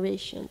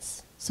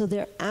 generations. So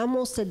they're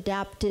almost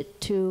adapted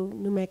to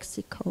New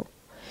Mexico.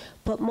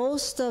 But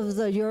most of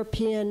the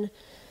European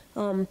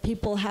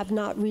people have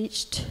not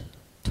reached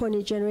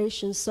 20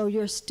 generations, so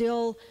you're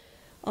still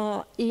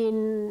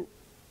in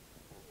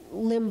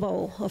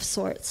limbo of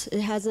sorts.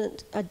 It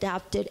hasn't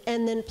adapted.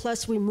 And then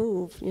plus we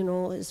move,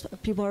 as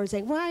people are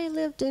saying, well, I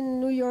lived in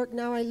New York,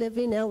 now I live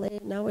in LA,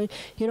 now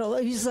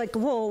it's like,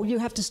 whoa, you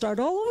have to start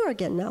all over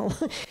again now.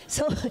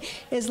 So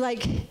it's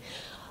like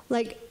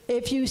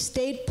if you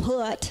stayed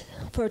put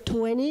for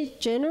 20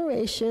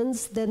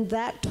 generations, then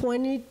that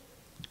 20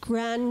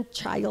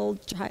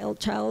 grandchild,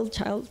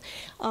 child,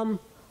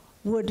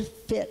 would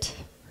fit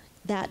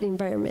that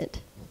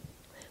environment,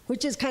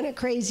 which is kind of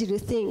crazy to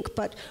think,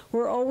 but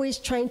we're always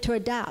trying to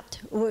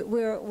adapt.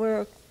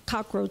 We're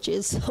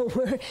cockroaches, so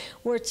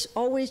we're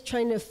always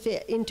trying to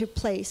fit into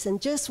place. And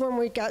just when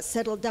we got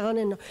settled down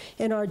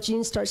and our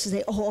gene starts to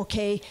say, oh,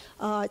 okay,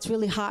 it's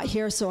really hot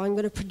here, so I'm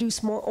going to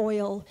produce more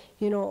oil,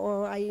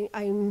 or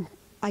I'm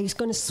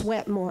going to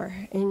sweat more,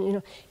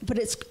 and but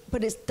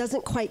it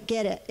doesn't quite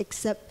get it,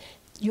 except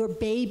your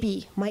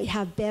baby might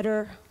have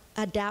better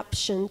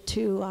adaptation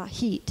to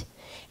heat.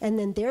 And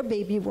then their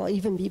baby will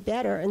even be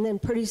better. And then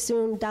pretty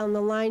soon down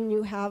the line,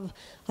 you have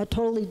a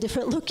totally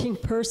different looking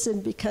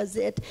person because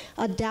it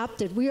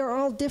adapted. We are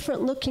all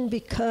different looking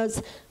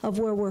because of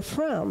where we're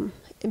from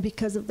and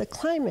because of the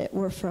climate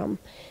we're from.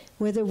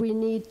 Whether we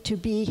need to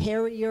be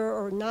hairier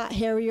or not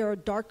hairier or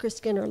darker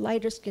skin or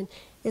lighter skin,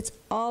 it's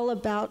all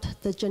about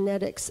the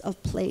genetics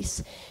of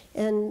place.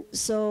 And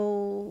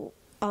so,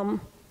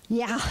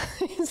 yeah,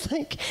 it's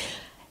like,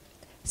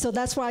 so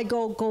that's why I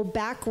go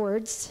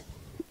backwards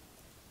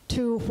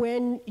to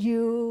when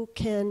you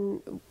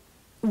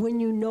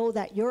know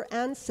that your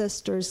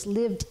ancestors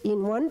lived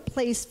in one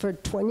place for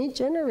 20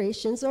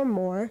 generations or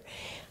more,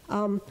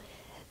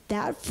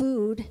 that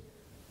food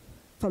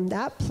from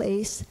that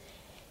place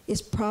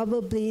is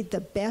probably the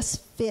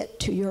best fit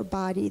to your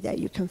body that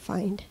you can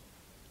find.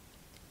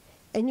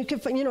 And you can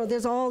find,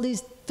 there's all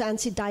these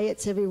fancy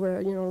diets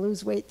everywhere,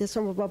 lose weight, this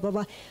one, blah, blah,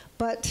 blah.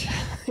 But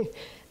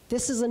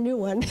this is a new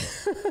one.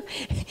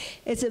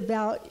 It's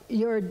about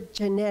your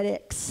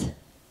genetics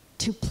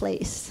to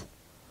place.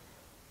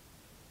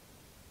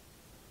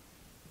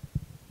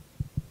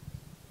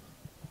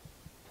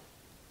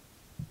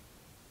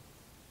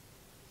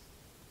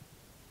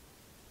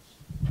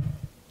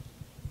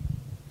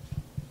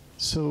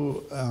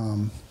 So,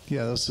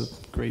 yeah, that was a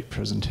great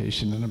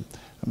presentation, and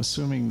I'm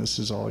assuming this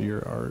is all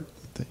your art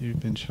that you've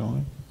been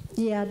showing?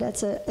 Yeah,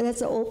 that's an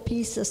old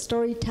piece, a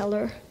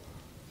storyteller.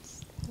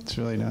 It's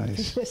really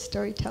nice.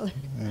 Storyteller.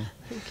 Yeah.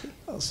 Thank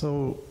you.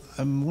 So,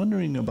 I'm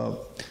wondering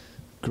about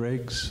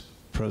Greg's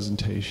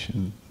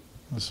presentation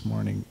this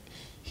morning.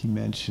 He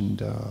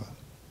mentioned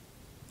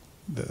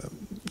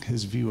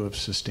his view of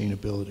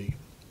sustainability.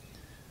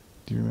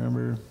 Do you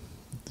remember?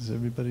 Does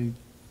anybody?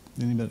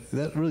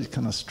 That really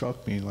kind of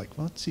struck me. Like,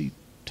 what's he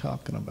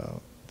talking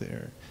about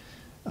there?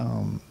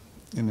 And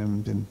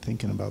I've been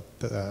thinking about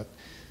that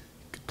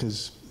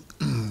because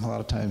a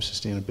lot of times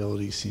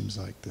sustainability seems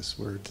like this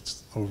word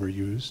that's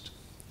overused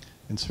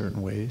in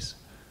certain ways.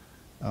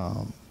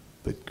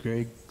 But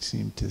Greg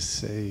seemed to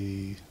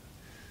say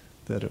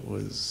that it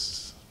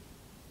was,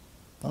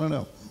 I don't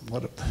know,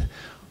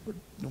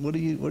 what do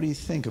you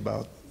think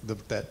about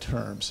that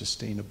term,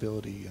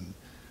 sustainability, and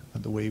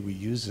the way we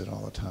use it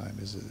all the time?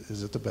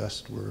 Is it the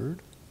best word?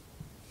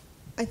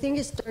 I think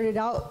it started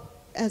out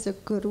as a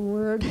good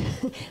word,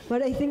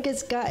 but I think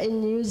it's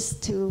gotten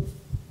used to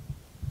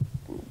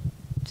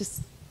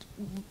just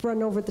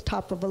run over the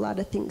top of a lot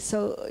of things.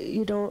 So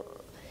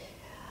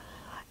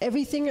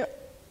everything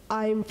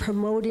I'm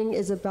promoting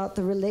is about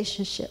the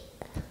relationship,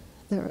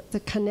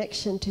 the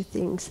connection to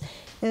things.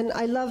 And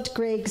I loved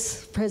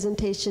Greg's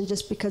presentation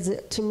just because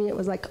to me it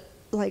was like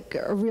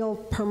a real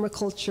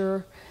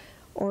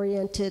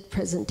permaculture-oriented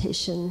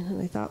presentation.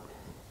 And I thought,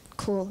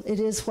 cool,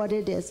 it is what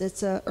it is.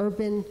 It's an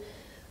urban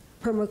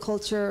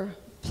permaculture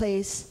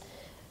place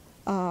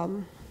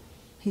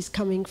he's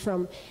coming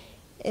from.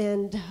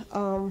 And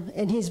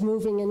he's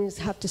moving and he's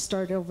have to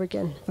start over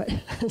again. But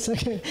it's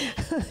like,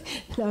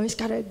 now he's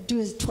got to do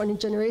his 20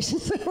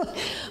 generations.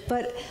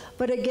 but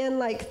again,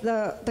 like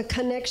the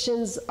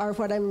connections are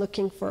what I'm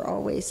looking for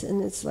always.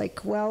 And it's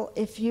like, well,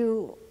 if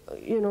you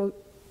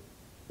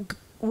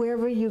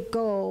wherever you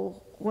go,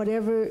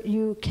 whatever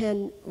you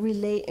can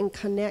relate and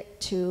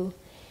connect to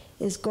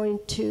is going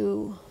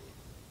to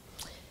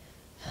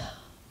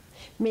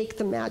make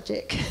the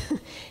magic.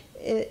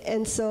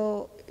 And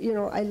so,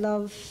 I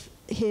love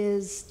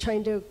his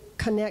trying to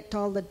connect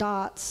all the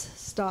dots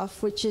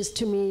stuff, which is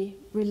to me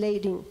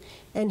relating,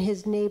 and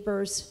his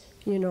neighbors,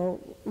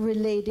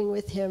 relating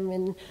with him,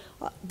 and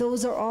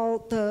those are all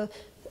the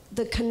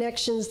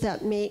connections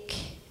that make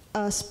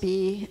us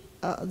be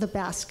the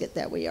basket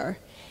that we are.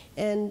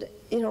 And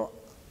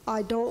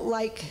I don't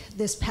like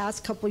this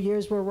past couple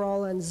years where we're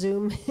all on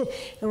Zoom,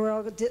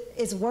 and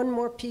it's one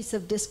more piece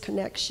of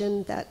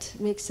disconnection that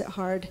makes it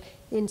hard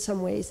in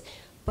some ways.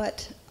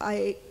 But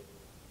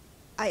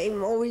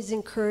I'm always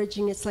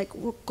encouraging, it's like,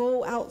 well,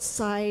 go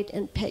outside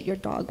and pet your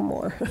dog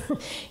more.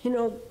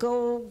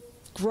 Go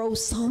grow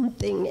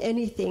something,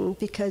 anything,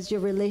 because your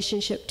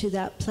relationship to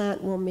that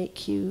plant will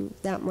make you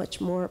that much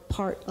more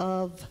part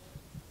of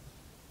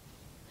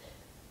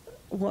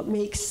what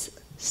makes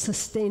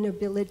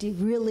sustainability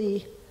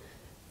really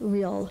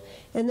real.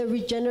 And the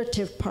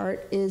regenerative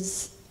part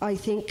is, I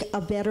think,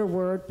 a better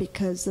word,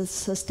 because the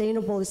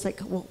sustainable is like,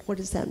 well, what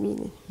does that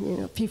mean?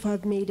 People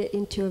have made it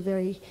into a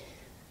very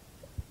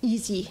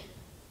easy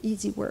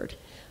word.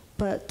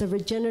 But the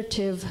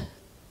regenerative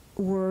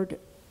word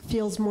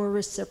feels more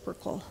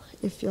reciprocal.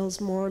 It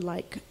feels more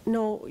like,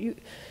 no,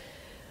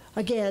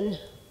 again,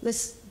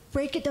 let's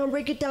break it down.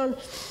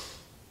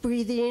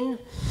 Breathe in,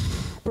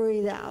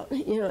 breathe out.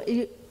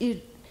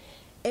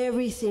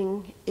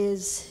 Everything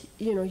is,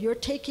 you're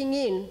taking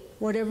in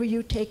whatever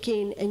you take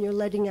in, and you're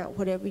letting out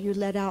whatever you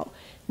let out.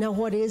 Now,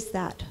 what is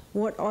that?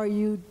 What are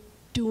you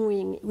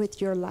doing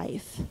with your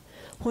life?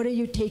 What are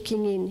you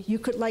taking in? You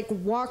could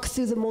walk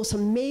through the most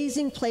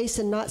amazing place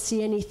and not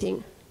see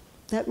anything.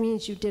 That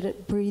means you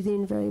didn't breathe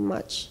in very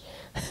much.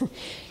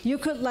 You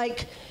could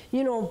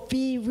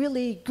be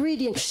really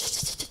greedy and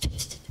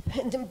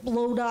then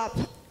bloat up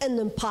and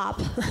then pop.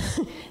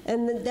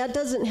 And then that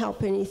doesn't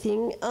help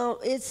anything.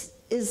 It's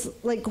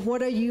like,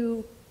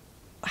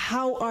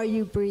 how are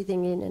you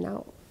breathing in and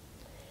out?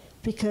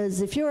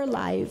 Because if you're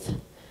alive,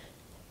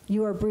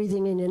 you are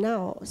breathing in and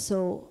out.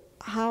 So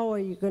how are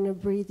you going to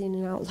breathe in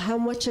and out? How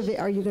much of it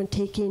are you going to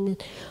take in?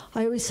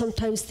 I always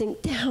sometimes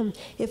think, damn,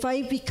 if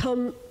I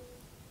become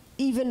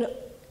even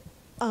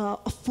a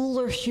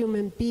fuller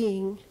human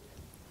being,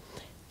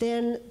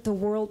 then the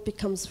world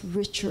becomes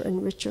richer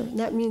and richer. And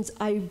that means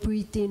I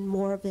breathe in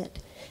more of it.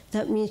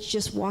 That means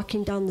just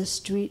walking down the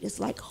street is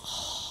like,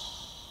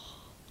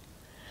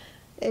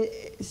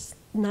 it's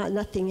not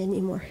nothing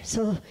anymore.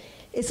 So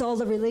it's all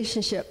the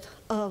relationship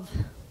of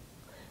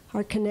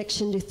our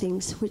connection to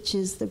things, which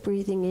is the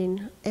breathing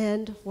in,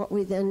 and what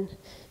we then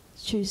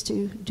choose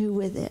to do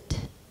with it.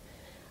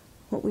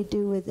 What we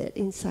do with it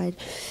inside.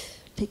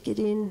 Take it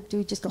in, do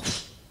we just go,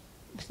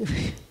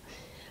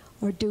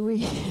 or do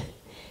we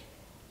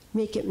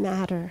make it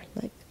matter?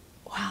 Like,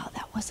 wow,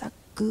 that was a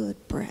good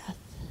breath.